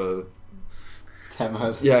working for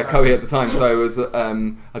Temo. Yeah, Koei at the time, so I was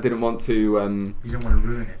I didn't want to. You didn't want to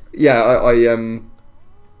ruin it. Yeah,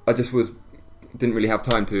 I just didn't really have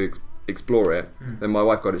time to explore it. Then my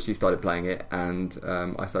wife got it, she started playing it, and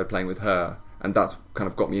I started playing with her, and that's kind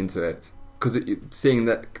of got me into it because seeing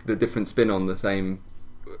the different spin on the same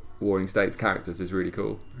Warring States characters is really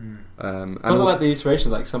cool. And I like the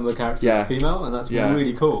iteration, like some of the characters are female, and that's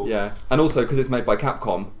really cool. Yeah, and also because it's made by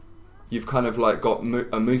Capcom, you've kind of like got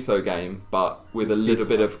a Muso game, but with a little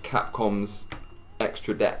bit of Capcom's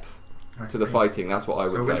extra depth to the fighting. That's what I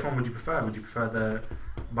would say. So which one would you prefer? Would you prefer the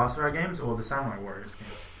Basara games or the Samurai Warriors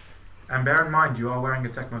games? And bear in mind, you are wearing a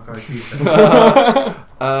Tecmo Koei t-shirt.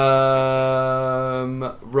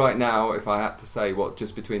 Right now, if I had to say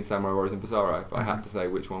just between Samurai Warriors and Basara, if I had to say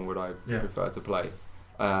which one would I prefer to play,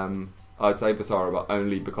 I'd say Basara, but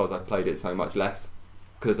only because I've played it so much less.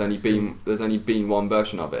 Because there's only been one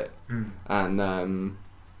version of it, and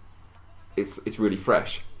it's really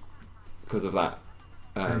fresh because of that.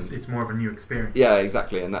 It's more of a new experience. Yeah,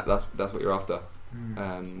 exactly, and that's what you're after.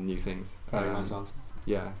 New things. Very nice answer.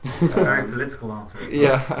 Yeah, very political answer.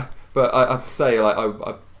 Yeah, but I have to say, I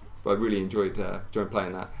really enjoyed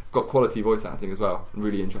playing that. Got quality voice acting as well,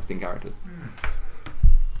 really interesting characters.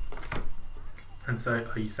 And so,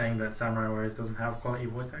 are you saying that Samurai Warriors doesn't have quality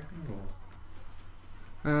voice acting,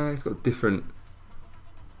 or? It's got different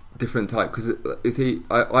type because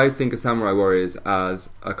I think of Samurai Warriors as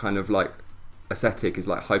a kind of like aesthetic is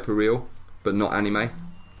like hyper real, but not anime.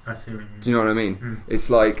 I see what you mean. Do you know what I mean? It's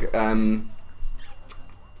like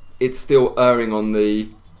it's still erring on the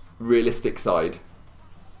realistic side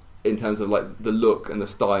in terms of like the look and the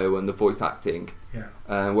style and the voice acting. Yeah.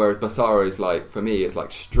 Whereas Basara is like, for me, it's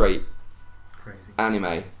like straight crazy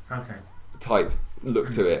anime type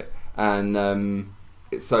look to it, and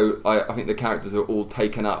so I think the characters are all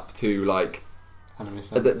taken up to like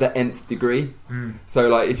the nth degree. So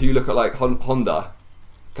like if you look at like Honda,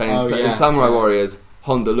 in Samurai Warriors,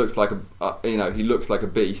 Honda looks like he looks like a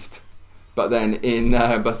beast. But then in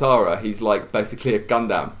Basara, he's like basically a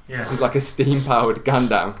Gundam. Yeah. He's like a steam-powered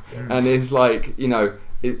Gundam, and it's like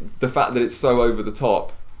the fact that it's so over the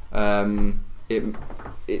top, it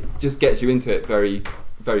just gets you into it very,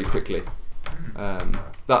 very quickly. And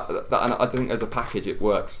I think as a package it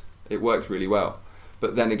works. It works really well.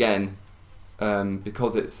 But then again,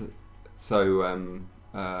 because it's so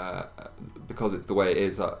because it's the way it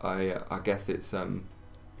is, I guess it's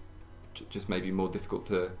just maybe more difficult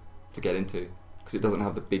to get into because it doesn't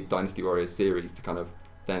have the big Dynasty Warriors series to kind of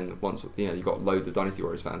then once you've got loads of Dynasty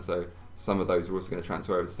Warriors fans, so some of those are also going to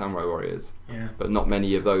transfer over to Samurai Warriors. Yeah. But not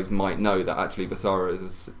many of those might know that actually Basara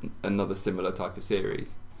is another similar type of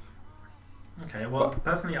series. Okay, well,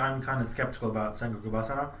 personally, I'm kind of skeptical about Sengoku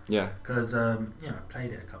Basara. Yeah. Because, I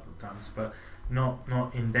played it a couple of times, but not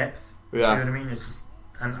in depth. Yeah. You see what I mean? It's just,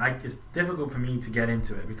 it's difficult for me to get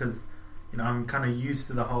into it because, I'm kind of used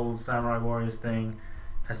to the whole Samurai Warriors thing,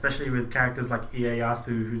 especially with characters like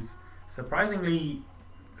Ieyasu, who's surprisingly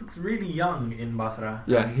looks really young in Basara.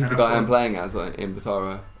 Yeah, he's the guy I'm playing as in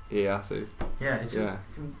Basara, Ieyasu. Yeah, it's just...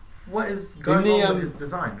 What is going on with his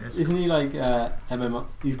design? Isn't he like MMA?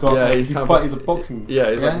 He's got. Yeah, he's a boxing.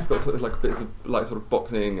 Yeah, he's got sort of like bits of like sort of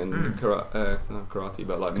boxing and not karate,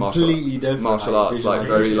 but like martial arts, like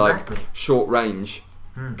very like short range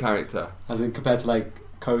character. As in compared to like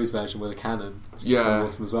Ko's version with a cannon, which is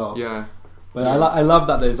awesome as well. Yeah, but I love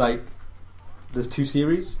that there's two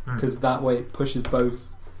series because that way it pushes both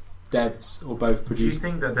devs or both producers. Do you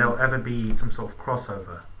think that there'll ever be some sort of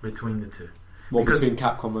crossover between the two? Between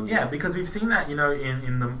Capcom and because we've seen that in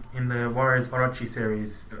the Warriors Orochi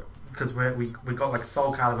series because we got like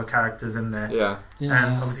Soul Calibur characters in there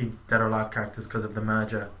and obviously Dead or Alive characters because of the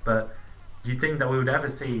merger. But do you think that we would ever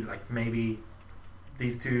see like maybe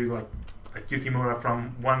these two like Yukimura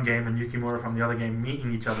from one game and Yukimura from the other game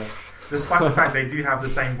meeting each other, despite the fact they do have the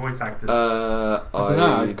same voice actors? I don't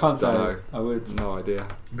know. I can't say. Know. I would. No idea.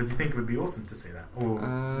 But do you think it would be awesome to see that, or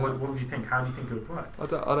what would you think? How do you think it would work? I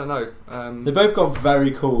don't know. They both got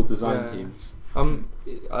very cool design teams. I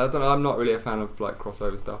don't know. I'm not really a fan of like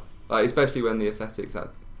crossover stuff, like especially when the aesthetics are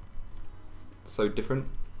so different.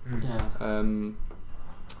 Yeah.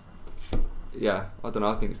 I don't know.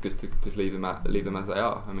 I think it's good to just leave them as they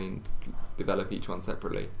are. I mean, develop each one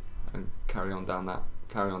separately and carry on down that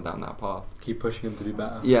path. Keep pushing them to be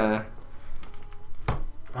better. Yeah.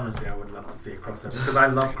 Honestly, I would love to see a crossover because I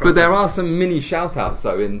love crossovers. But there are some mini shout outs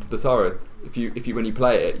though in Basara. If you when you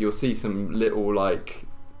play it, you'll see some little like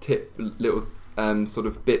sort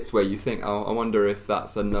of bits where you think, oh, I wonder if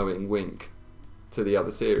that's a knowing wink to the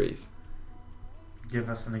other series. Give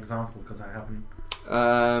us an example because I haven't.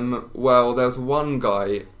 Well, there was one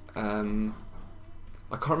guy.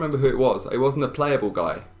 I can't remember who it was. It wasn't a playable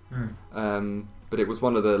guy, but it was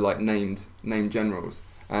one of the like named generals,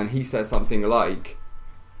 and he says something like.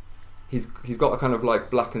 He's got a kind of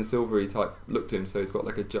like black and silvery type look to him, so he's got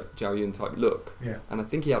like a Zhao Yun type look. Yeah. And I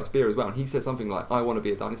think he had a spear as well. And he said something like, "I want to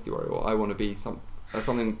be a dynasty warrior," or "I want to be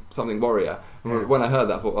something warrior." And when I heard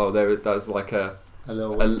that, I thought, "Oh, there's like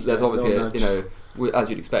there's obviously as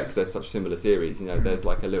you'd expect, 'cause there's such similar series. There's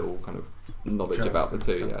like a little kind of knowledge about the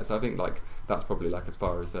two." Yeah. So I think like that's probably like as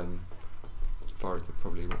far as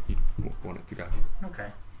probably you'd want it to go.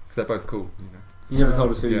 Okay. Because they're both cool. You never told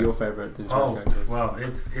us who your favourite character is. Well,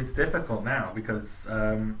 it's difficult now because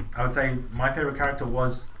I would say my favourite character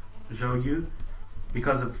was Zhou Yu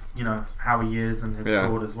because of how he is and his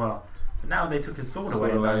sword as well. But now they took his sword away.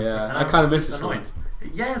 And I kind of miss his sword.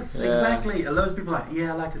 Yes, exactly. A lot of people are like,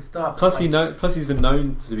 I like his stuff. Plus he's been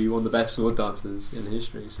known to be one of the best sword dancers in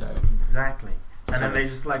history. So exactly. And then they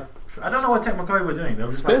just like I don't know what Tech McCoy were doing. They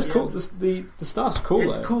were just it's cool. The stuff's cool.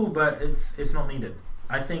 It's cool, but it's not needed.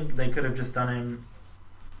 I think they could have just done him.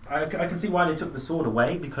 I can see why they took the sword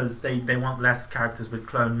away because they want less characters with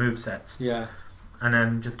clone movesets. Yeah. And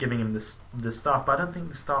then just giving him the staff, but I don't think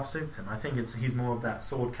the staff suits him. I think he's more of that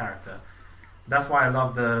sword character. That's why I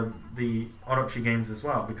love the Orochi games as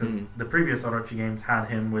well because the previous Orochi games had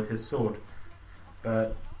him with his sword.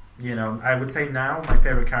 But I would say now my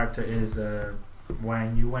favorite character is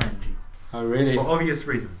Wang Yuanji. Oh really? For obvious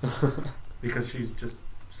reasons, because she's just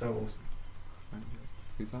so awesome.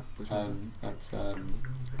 Who's that? That's she's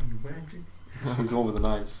the one with the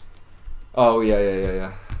knives. Oh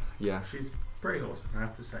yeah. She's pretty awesome, I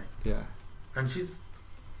have to say. Yeah. And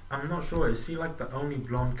I'm not sure. Is she like the only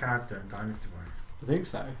blonde character in Dynasty Warriors? I think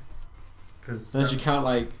so. Because unless you count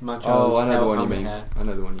like Macho's I know the one you mean. hair. I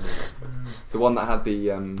know the one you mean. The one that had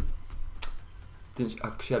the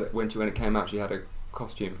she had when it came out, she had a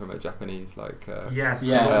costume from a Japanese like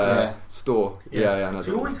store. Yeah. I know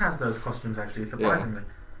she always has those costumes actually, surprisingly.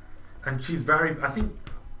 And she's very. I think.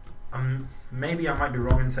 Maybe I might be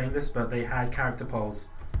wrong in saying this, but they had character polls,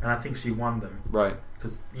 and I think she won them. Right.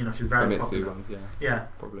 Because she's very popular. Ones, yeah.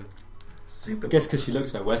 Probably. Super. I guess because she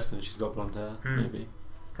looks so Western, she's got blonde hair. Maybe.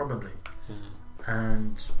 Probably. Yeah.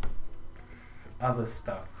 And other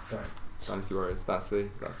stuff, but. Dynasty Warriors. That's the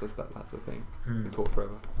thing. We talk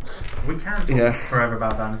forever. We can talk forever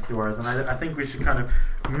about Dynasty Warriors, and I think we should kind of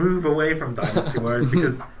move away from Dynasty Warriors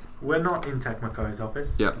because we're not in Tech McCoy's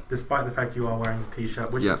office. Yeah. Despite the fact you are wearing the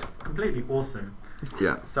t-shirt, which is completely awesome.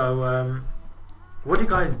 Yeah. So, what do you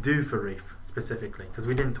guys do for Reef specifically? Because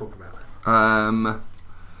we didn't talk about that.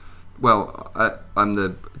 Well, I'm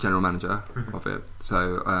the general manager of it,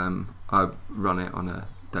 so I run it on a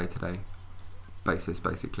day-to-day basis,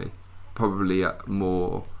 basically. Probably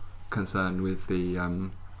more concerned with the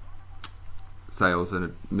sales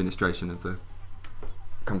and administration of the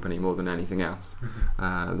company more than anything else.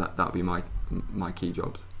 That would be my key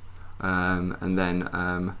jobs. And then,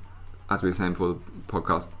 as we were saying before the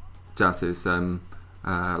podcast, Jazz is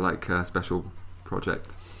like a special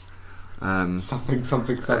project. Something.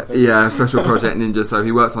 Yeah, special project ninja. So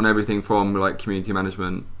he works on everything from like community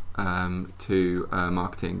management to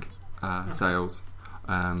marketing, sales,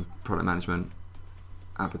 product management,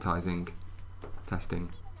 advertising,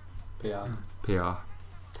 testing, PR.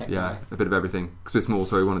 Tech Yeah, guy. a bit of everything. Because we're small,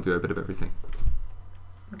 so we want to do a bit of everything.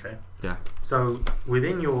 Okay. Yeah. So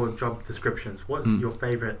within your job descriptions, what's your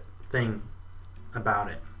favourite thing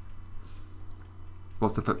about it?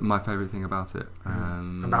 What's my favourite thing about it?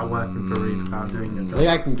 About working for Reed, about doing your I job. think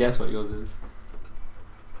I can guess what yours is.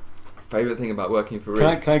 Favourite thing about working for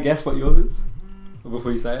Reed? Can I guess what yours is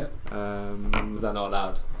before you say it? Is that not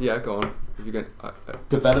allowed? Yeah, go on. If you're going,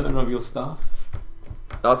 Development of your staff.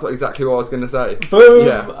 that's exactly what I was going to say. Boom!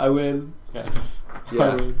 Yeah. I win. Yes. Yeah.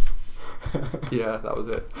 I win. Yeah, that was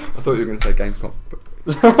it. I thought you were going to say Gamescom.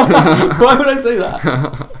 Why would I say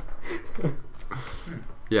that?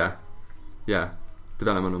 Yeah.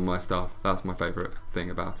 Development of my staff. That's my favourite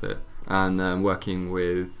thing about it. And working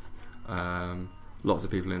with lots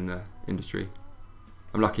of people in the industry.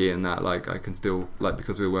 I'm lucky in that, like, I can still, like,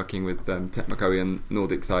 because we're working with Tecmoco and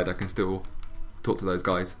Nordic side, I can still talk to those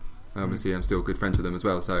guys. Obviously, I'm still good friends with them as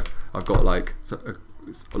well. So I've got like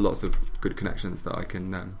lots of good connections that I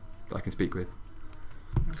can speak with.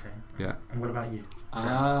 Okay. Yeah. And what about you?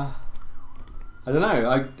 I don't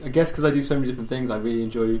know. I guess because I do so many different things, I really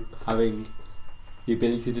enjoy having the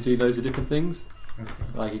ability to do loads of different things.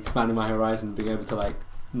 Like expanding my horizon, being able to like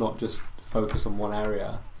not just focus on one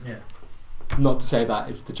area. Yeah. Not to say that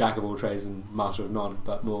it's the jack of all trades and master of none,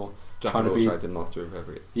 but more Jack trying of to all be. trades and master of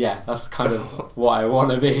every. Yeah, that's kind of what I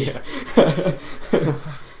want to be.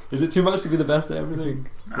 Is it too much to be the best at everything?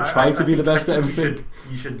 Or try to be the best at everything?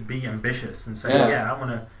 You should be ambitious and say, I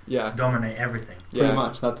want to dominate everything. Pretty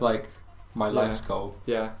much. That's like my life's goal.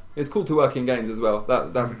 Yeah, it's cool to work in games as well.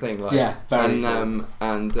 That's the thing. Like, very cool.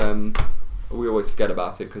 And we always forget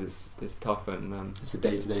about it because it's tough and it's a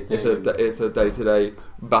day-to-day thing. It's a day-to-day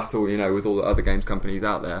battle, with all the other games companies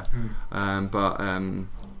out there. But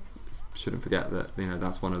shouldn't forget that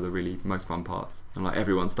that's one of the really most fun parts. And like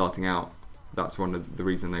everyone starting out, that's one of the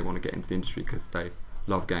reason they want to get into the industry, because they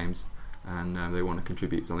love games and they want to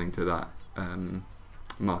contribute something to that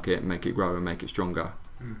market, make it grow and make it stronger.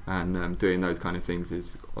 And doing those kind of things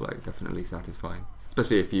is like definitely satisfying,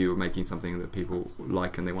 especially if you're making something that people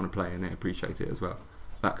like and they want to play and they appreciate it as well.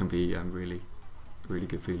 That can be really, really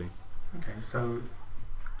good feeling. Okay, so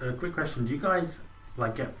a quick question: do you guys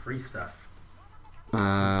like get free stuff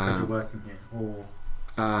because you're working here, or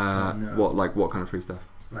no? What kind of free stuff?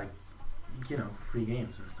 Like, free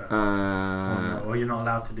games and stuff. Or you're not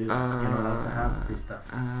allowed to do that. You're not allowed to have free stuff.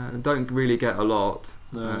 Don't really get a lot.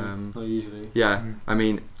 No, not usually. Yeah, I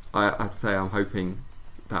mean, I'd say I'm hoping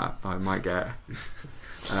that I might get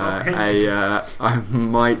I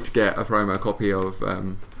might get a promo copy of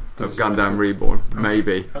Gundam Reborn,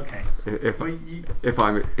 maybe. Okay. If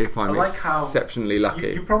I'm exceptionally lucky.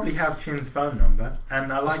 You probably have Chin's phone number,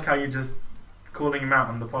 and I like how you just calling him out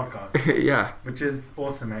on the podcast. Yeah. Which is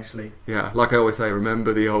awesome, actually. Yeah, like I always say,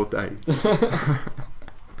 remember the old days.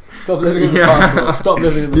 Stop living in the past, Will. Stop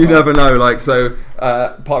living in the past. You never know, like, so,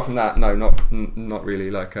 apart from that, no, not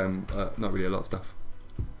really, like, not really a lot of stuff.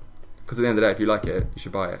 Because at the end of the day, if you like it, you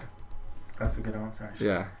should buy it. That's a good answer, actually.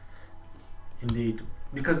 Yeah. Indeed.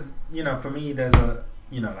 Because, for me, there's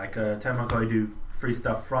like a Tecmoco do free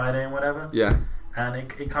stuff Friday and whatever. Yeah. And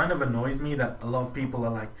it kind of annoys me that a lot of people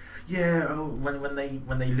are like,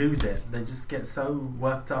 when they lose it, they just get so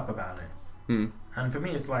worked up about it. And for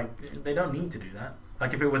me, it's like, they don't need to do that.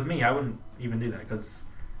 Like, if it was me, I wouldn't even do that, because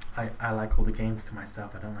I like all the games to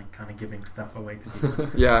myself. I don't like kind of giving stuff away to people.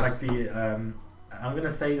 Yeah. Like I'm going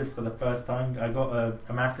to say this for the first time. I got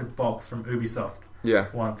a massive box from Ubisoft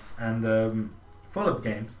once, and full of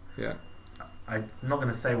games. Yeah. I'm not going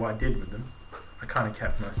to say what I did with them. I kind of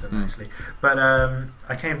kept most of them, actually. But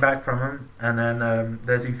I came back from them, and then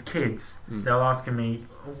there's these kids. They were asking me,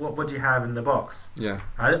 what do you have in the box? Yeah.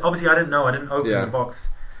 Obviously, I didn't know. I didn't open the box.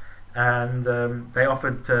 And they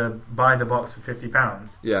offered to buy the box for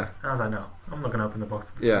 £50. Yeah. And I was like, no, I'm not going to open the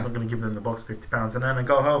box. Yeah. I'm not going to give them the box for £50. And then I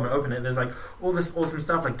go home and open it. There's like all this awesome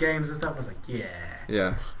stuff, like games and stuff. I was like, yeah.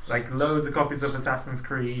 Yeah. Like loads of copies of Assassin's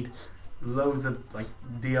Creed. loads of like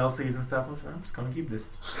DLCs and stuff. I'm just gonna keep this.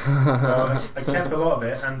 So I kept a lot of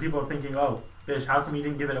it, and people are thinking, "Oh, Fish, how come you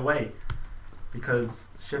didn't give it away?" Because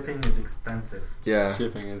shipping is expensive. Yeah.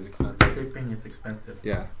 Shipping is expensive. Shipping is expensive.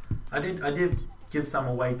 Yeah. I did give some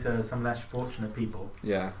away to some less fortunate people.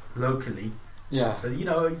 Yeah. Locally. Yeah. But you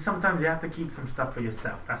know, sometimes you have to keep some stuff for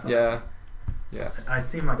yourself. That's all. Yeah. Yeah. I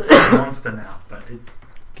seem like a monster now, but it's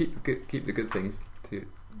keep the good things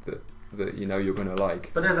that you know you're gonna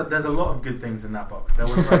like. But there's a lot of good things in that box. There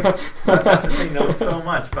was like that's the thing. There was so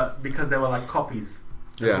much, but because there were like copies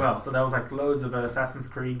as well. So there was like loads of Assassin's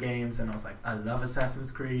Creed games, and I was like, I love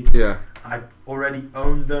Assassin's Creed. Yeah. I already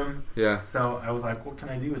owned them. Yeah. So I was like, what can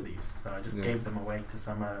I do with these? So I just gave them away to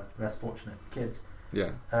some less fortunate kids.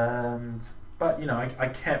 Yeah. But you know, I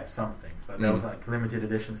kept some things. Like there was like limited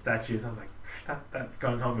edition statues. I was like, that's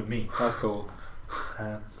going home with me. That's cool.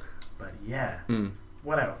 But yeah.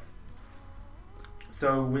 What else?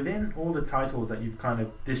 So within all the titles that you've kind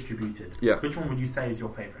of distributed, which one would you say is your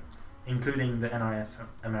favorite, including the NIS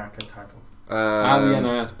America titles? And the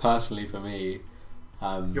NIS, personally, for me,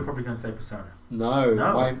 you're probably going to say Persona. No.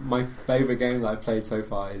 My favourite game that I've played so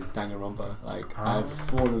far is Danganronpa. Like, I've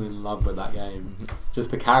fallen in love with that game.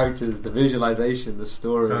 Just the characters, the visualization, the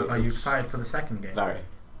story. So are you excited for the second game? Very.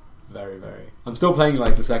 Very, very. I'm still playing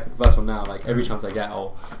like the first one now. Like every chance I get,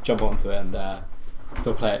 I'll jump onto it and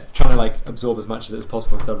still play it. Trying to like absorb as much as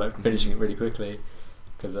possible instead of like finishing it really quickly.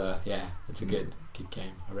 Because it's a good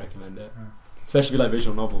game. I recommend it. Especially if you like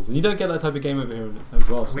visual novels, and you don't get that type of game over here as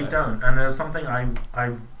well. So. We don't, and there's something I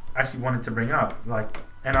actually wanted to bring up. Like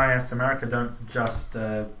NIS America don't just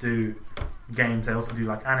do games; they also do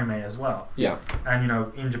like anime as well. Yeah. And you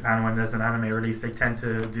know, in Japan, when there's an anime release, they tend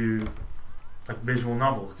to do like visual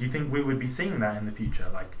novels. Do you think we would be seeing that in the future,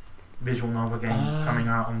 like visual novel games coming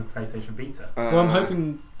out on the PlayStation Vita? Well, I'm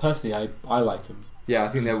hoping personally. I like them. Yeah, I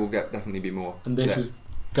think there will definitely be more. And this is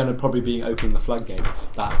going to probably be opening the floodgates.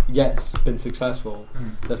 That it's been successful.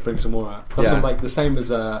 Let's bring some more out. That's sort of like the same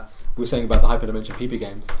as we were saying about the Hyperdimension PP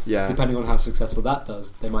games. Yeah. Depending on how successful that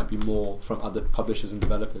does, there might be more from other publishers and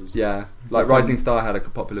developers. Yeah. Like Rising Star had a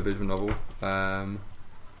popular visual novel,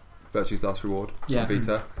 Virtue's Last Reward on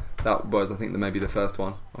Vita. That was, I think, maybe the first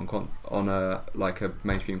one on a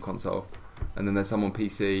mainstream console, and then there's some on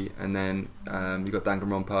PC, and then you got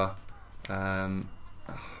Danganronpa,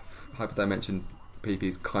 Hyperdimension PP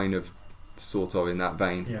is kind of sort of in that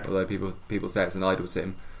vein, although people say it's an idle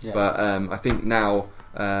sim. But I think now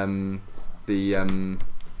the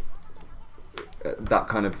that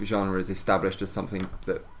kind of genre is established as something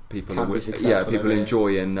that people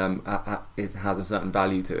enjoy, and it has a certain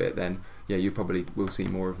value to it. Then you probably will see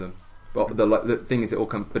more of them. But the thing is,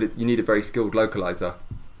 you need a very skilled localizer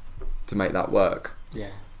to make that work.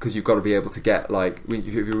 Yeah. Because you've got to be able to get, like, if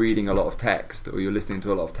you're reading a lot of text or you're listening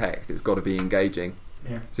to a lot of text, it's got to be engaging.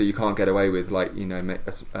 Yeah. So you can't get away with, like,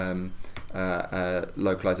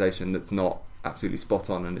 localization that's not absolutely spot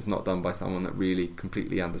on, and it's not done by someone that really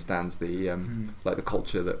completely understands the like the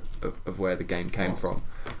culture of where the game came from.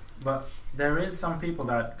 But there is some people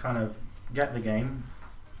that kind of get the game.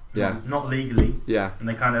 Yeah. Not legally. Yeah. And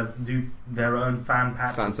they kind of do their own fan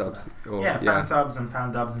patches. Fan subs. Fan subs and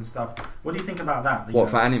fan dubs and stuff. What do you think about that?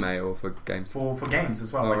 For anime or for games? For games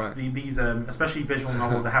as well. These especially visual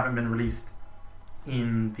novels that haven't been released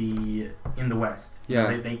in the West.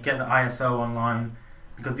 Yeah. They get the ISO online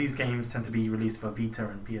because these games tend to be released for Vita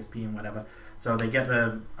and PSP and whatever. So they get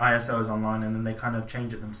the ISOs online and then they kind of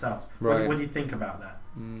change it themselves. Right. What do you think about that?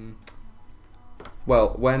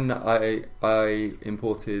 Well, when I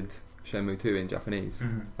imported Shenmue 2 in Japanese,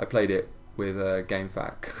 I played it with a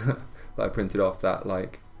GameFAQ that I printed off that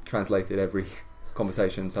like translated every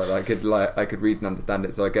conversation, so I could read and understand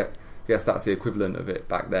it. So I guess that's the equivalent of it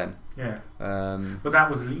back then. Yeah. But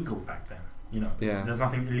that was legal back then. There's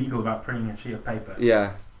nothing illegal about printing a sheet of paper.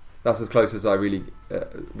 Yeah, that's as close as I really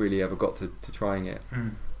ever got to trying it.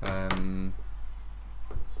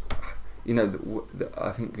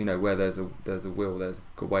 I think where there's a will, there's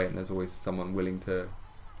a way, and there's always someone willing to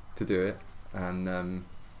do it. And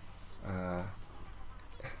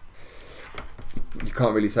you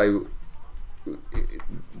can't really say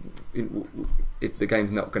if the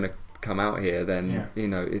game's not going to come out here, then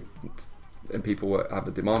and people have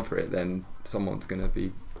a demand for it, then someone's going to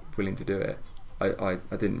be willing to do it. I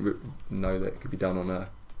didn't know that it could be done on a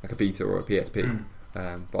Vita or a PSP,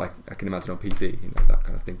 but I can imagine on PC, that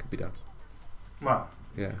kind of thing could be done. Well,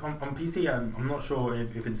 on PC, I'm not sure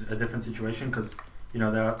if it's a different situation because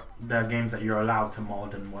there are games that you're allowed to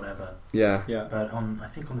mod and whatever. Yeah. But I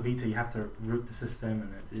think on the Vita you have to root the system,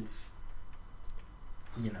 and it's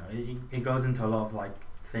it goes into a lot of like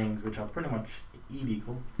things which are pretty much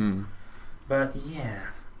illegal. But yeah.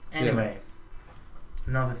 Anyway,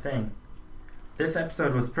 another thing. This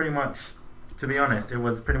episode was pretty much, to be honest, it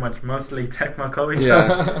was pretty much mostly Tecmo Koei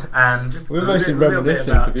stuff, and just we're mostly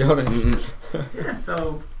reminiscing, to be honest. Yeah.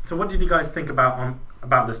 So what did you guys think about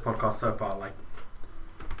this podcast so far? Like,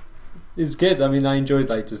 it's good. I mean, I enjoyed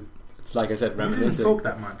it's like I said, reminiscing. You didn't talk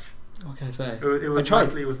that much. What can I say? It was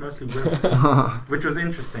mostly Will, which was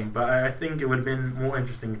interesting. But I think it would have been more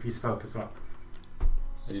interesting if he spoke as well.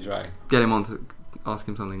 Did you try? Get him on to ask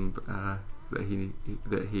him something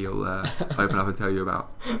that he'll open up and tell you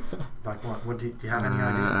about. Like what? What do you have any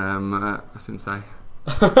ideas? Sensei.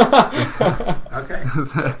 Okay.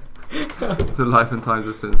 The life and times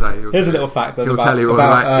of Sensei. Here's a little fact he'll tell you all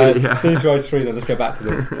about Dynasty Warriors 3. Then let's go back to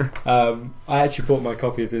this. I actually bought my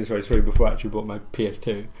copy of Dynasty Warriors 3 before I actually bought my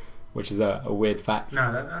PS2, which is a weird fact.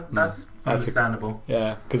 No, that's understandable.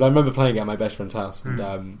 Yeah, because I remember playing it at my best friend's house,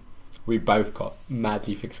 and we both got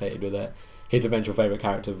madly fixated with it. His eventual favourite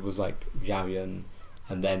character was like Zhao Yun,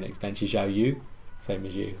 and then eventually Zhao Yu, same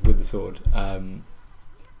as you, with the sword. After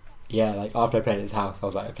I played at his house, I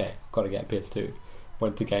was like, okay, I've got to get a PS2.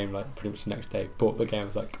 Went to game pretty much the next day, bought the game. I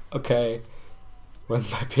was like, okay, when's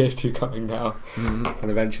my PS2 coming now? And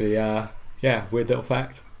eventually, weird little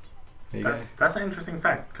fact. That's an interesting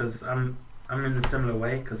fact, because I'm in a similar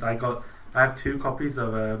way, because I have 2 copies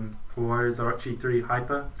of Warriors Orochi 3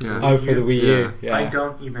 Hyper. Yeah. For the Wii U. Yeah. I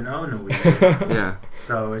don't even own a Wii U. Yeah.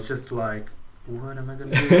 So it's just like, what am I going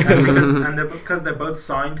to do? And because they're both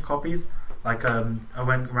signed copies, I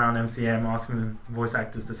went around MCM asking the voice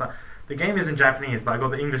actors to sign. The game is in Japanese, but I got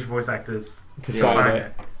the English voice actors to sign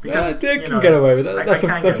it. Because they can get away with it. That's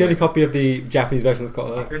the only copy of the Japanese version that's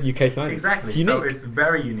got a UK sign. Exactly. It's unique. So it's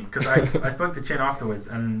very unique. Because I spoke to Chin afterwards,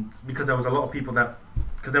 and because there was a lot of people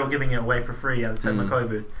because they were giving it away for free at the Tecmo Koei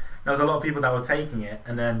booth, there was a lot of people that were taking it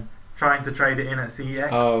and then trying to trade it in at CEX.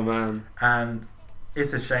 Oh man. And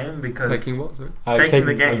it's a shame because taking what? Sorry? Taking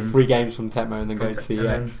the games, 3 games from Tecmo and then going to CEX.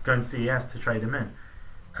 And then going to CES to trade them in.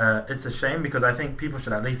 It's a shame because I think people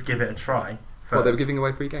should at least give it a try first. What, they were giving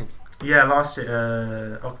away free games? Yeah, last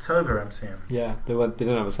year, October MCM. Yeah, they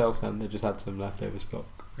didn't have a sales stand, they just had some leftover stock.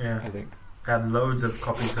 Yeah. I think. They had loads of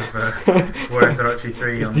copies of Warriors Orochi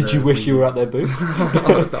 3 on Did you wish you were at their booth?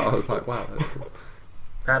 I was like, wow, that's cool.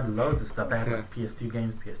 They had loads of stuff. They had PS2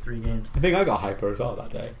 games, PS3 games. I think I got Hyper as well that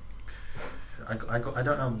day. I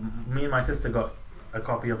don't know. Me and my sister got a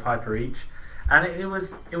copy of Hyper each, and it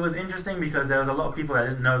was interesting because there was a lot of people that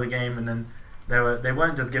didn't know the game, and then they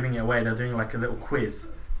weren't just giving it away. They were doing like a little quiz.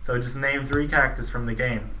 So just name 3 characters from the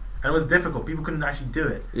game, and it was difficult. People couldn't actually do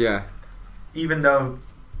it. Yeah. Even though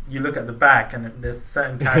you look at the back and there's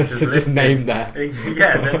certain characters so listed. Just name that.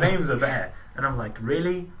 Yeah, their names are there, and I'm like,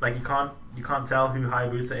 really? Like you can't tell who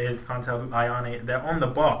Hayabusa is. You can't tell who Ayane. They're on the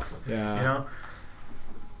box. Yeah. You know.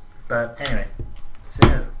 But anyway,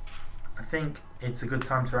 so I think it's a good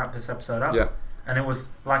time to wrap this episode up. Yeah. And it was,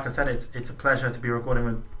 like I said, it's a pleasure to be recording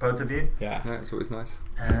with both of you. Yeah. It's always nice.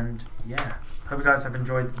 And yeah, hope you guys have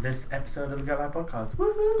enjoyed this episode of the Get Live Podcast.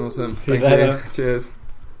 Woohoo! Awesome. See you Thank later. you. Cheers.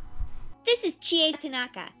 This is Chie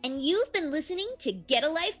Tanaka, and you've been listening to Get a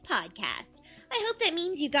Life Podcast. I hope that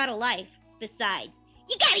means you got a life. Besides,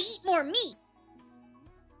 you gotta eat more meat.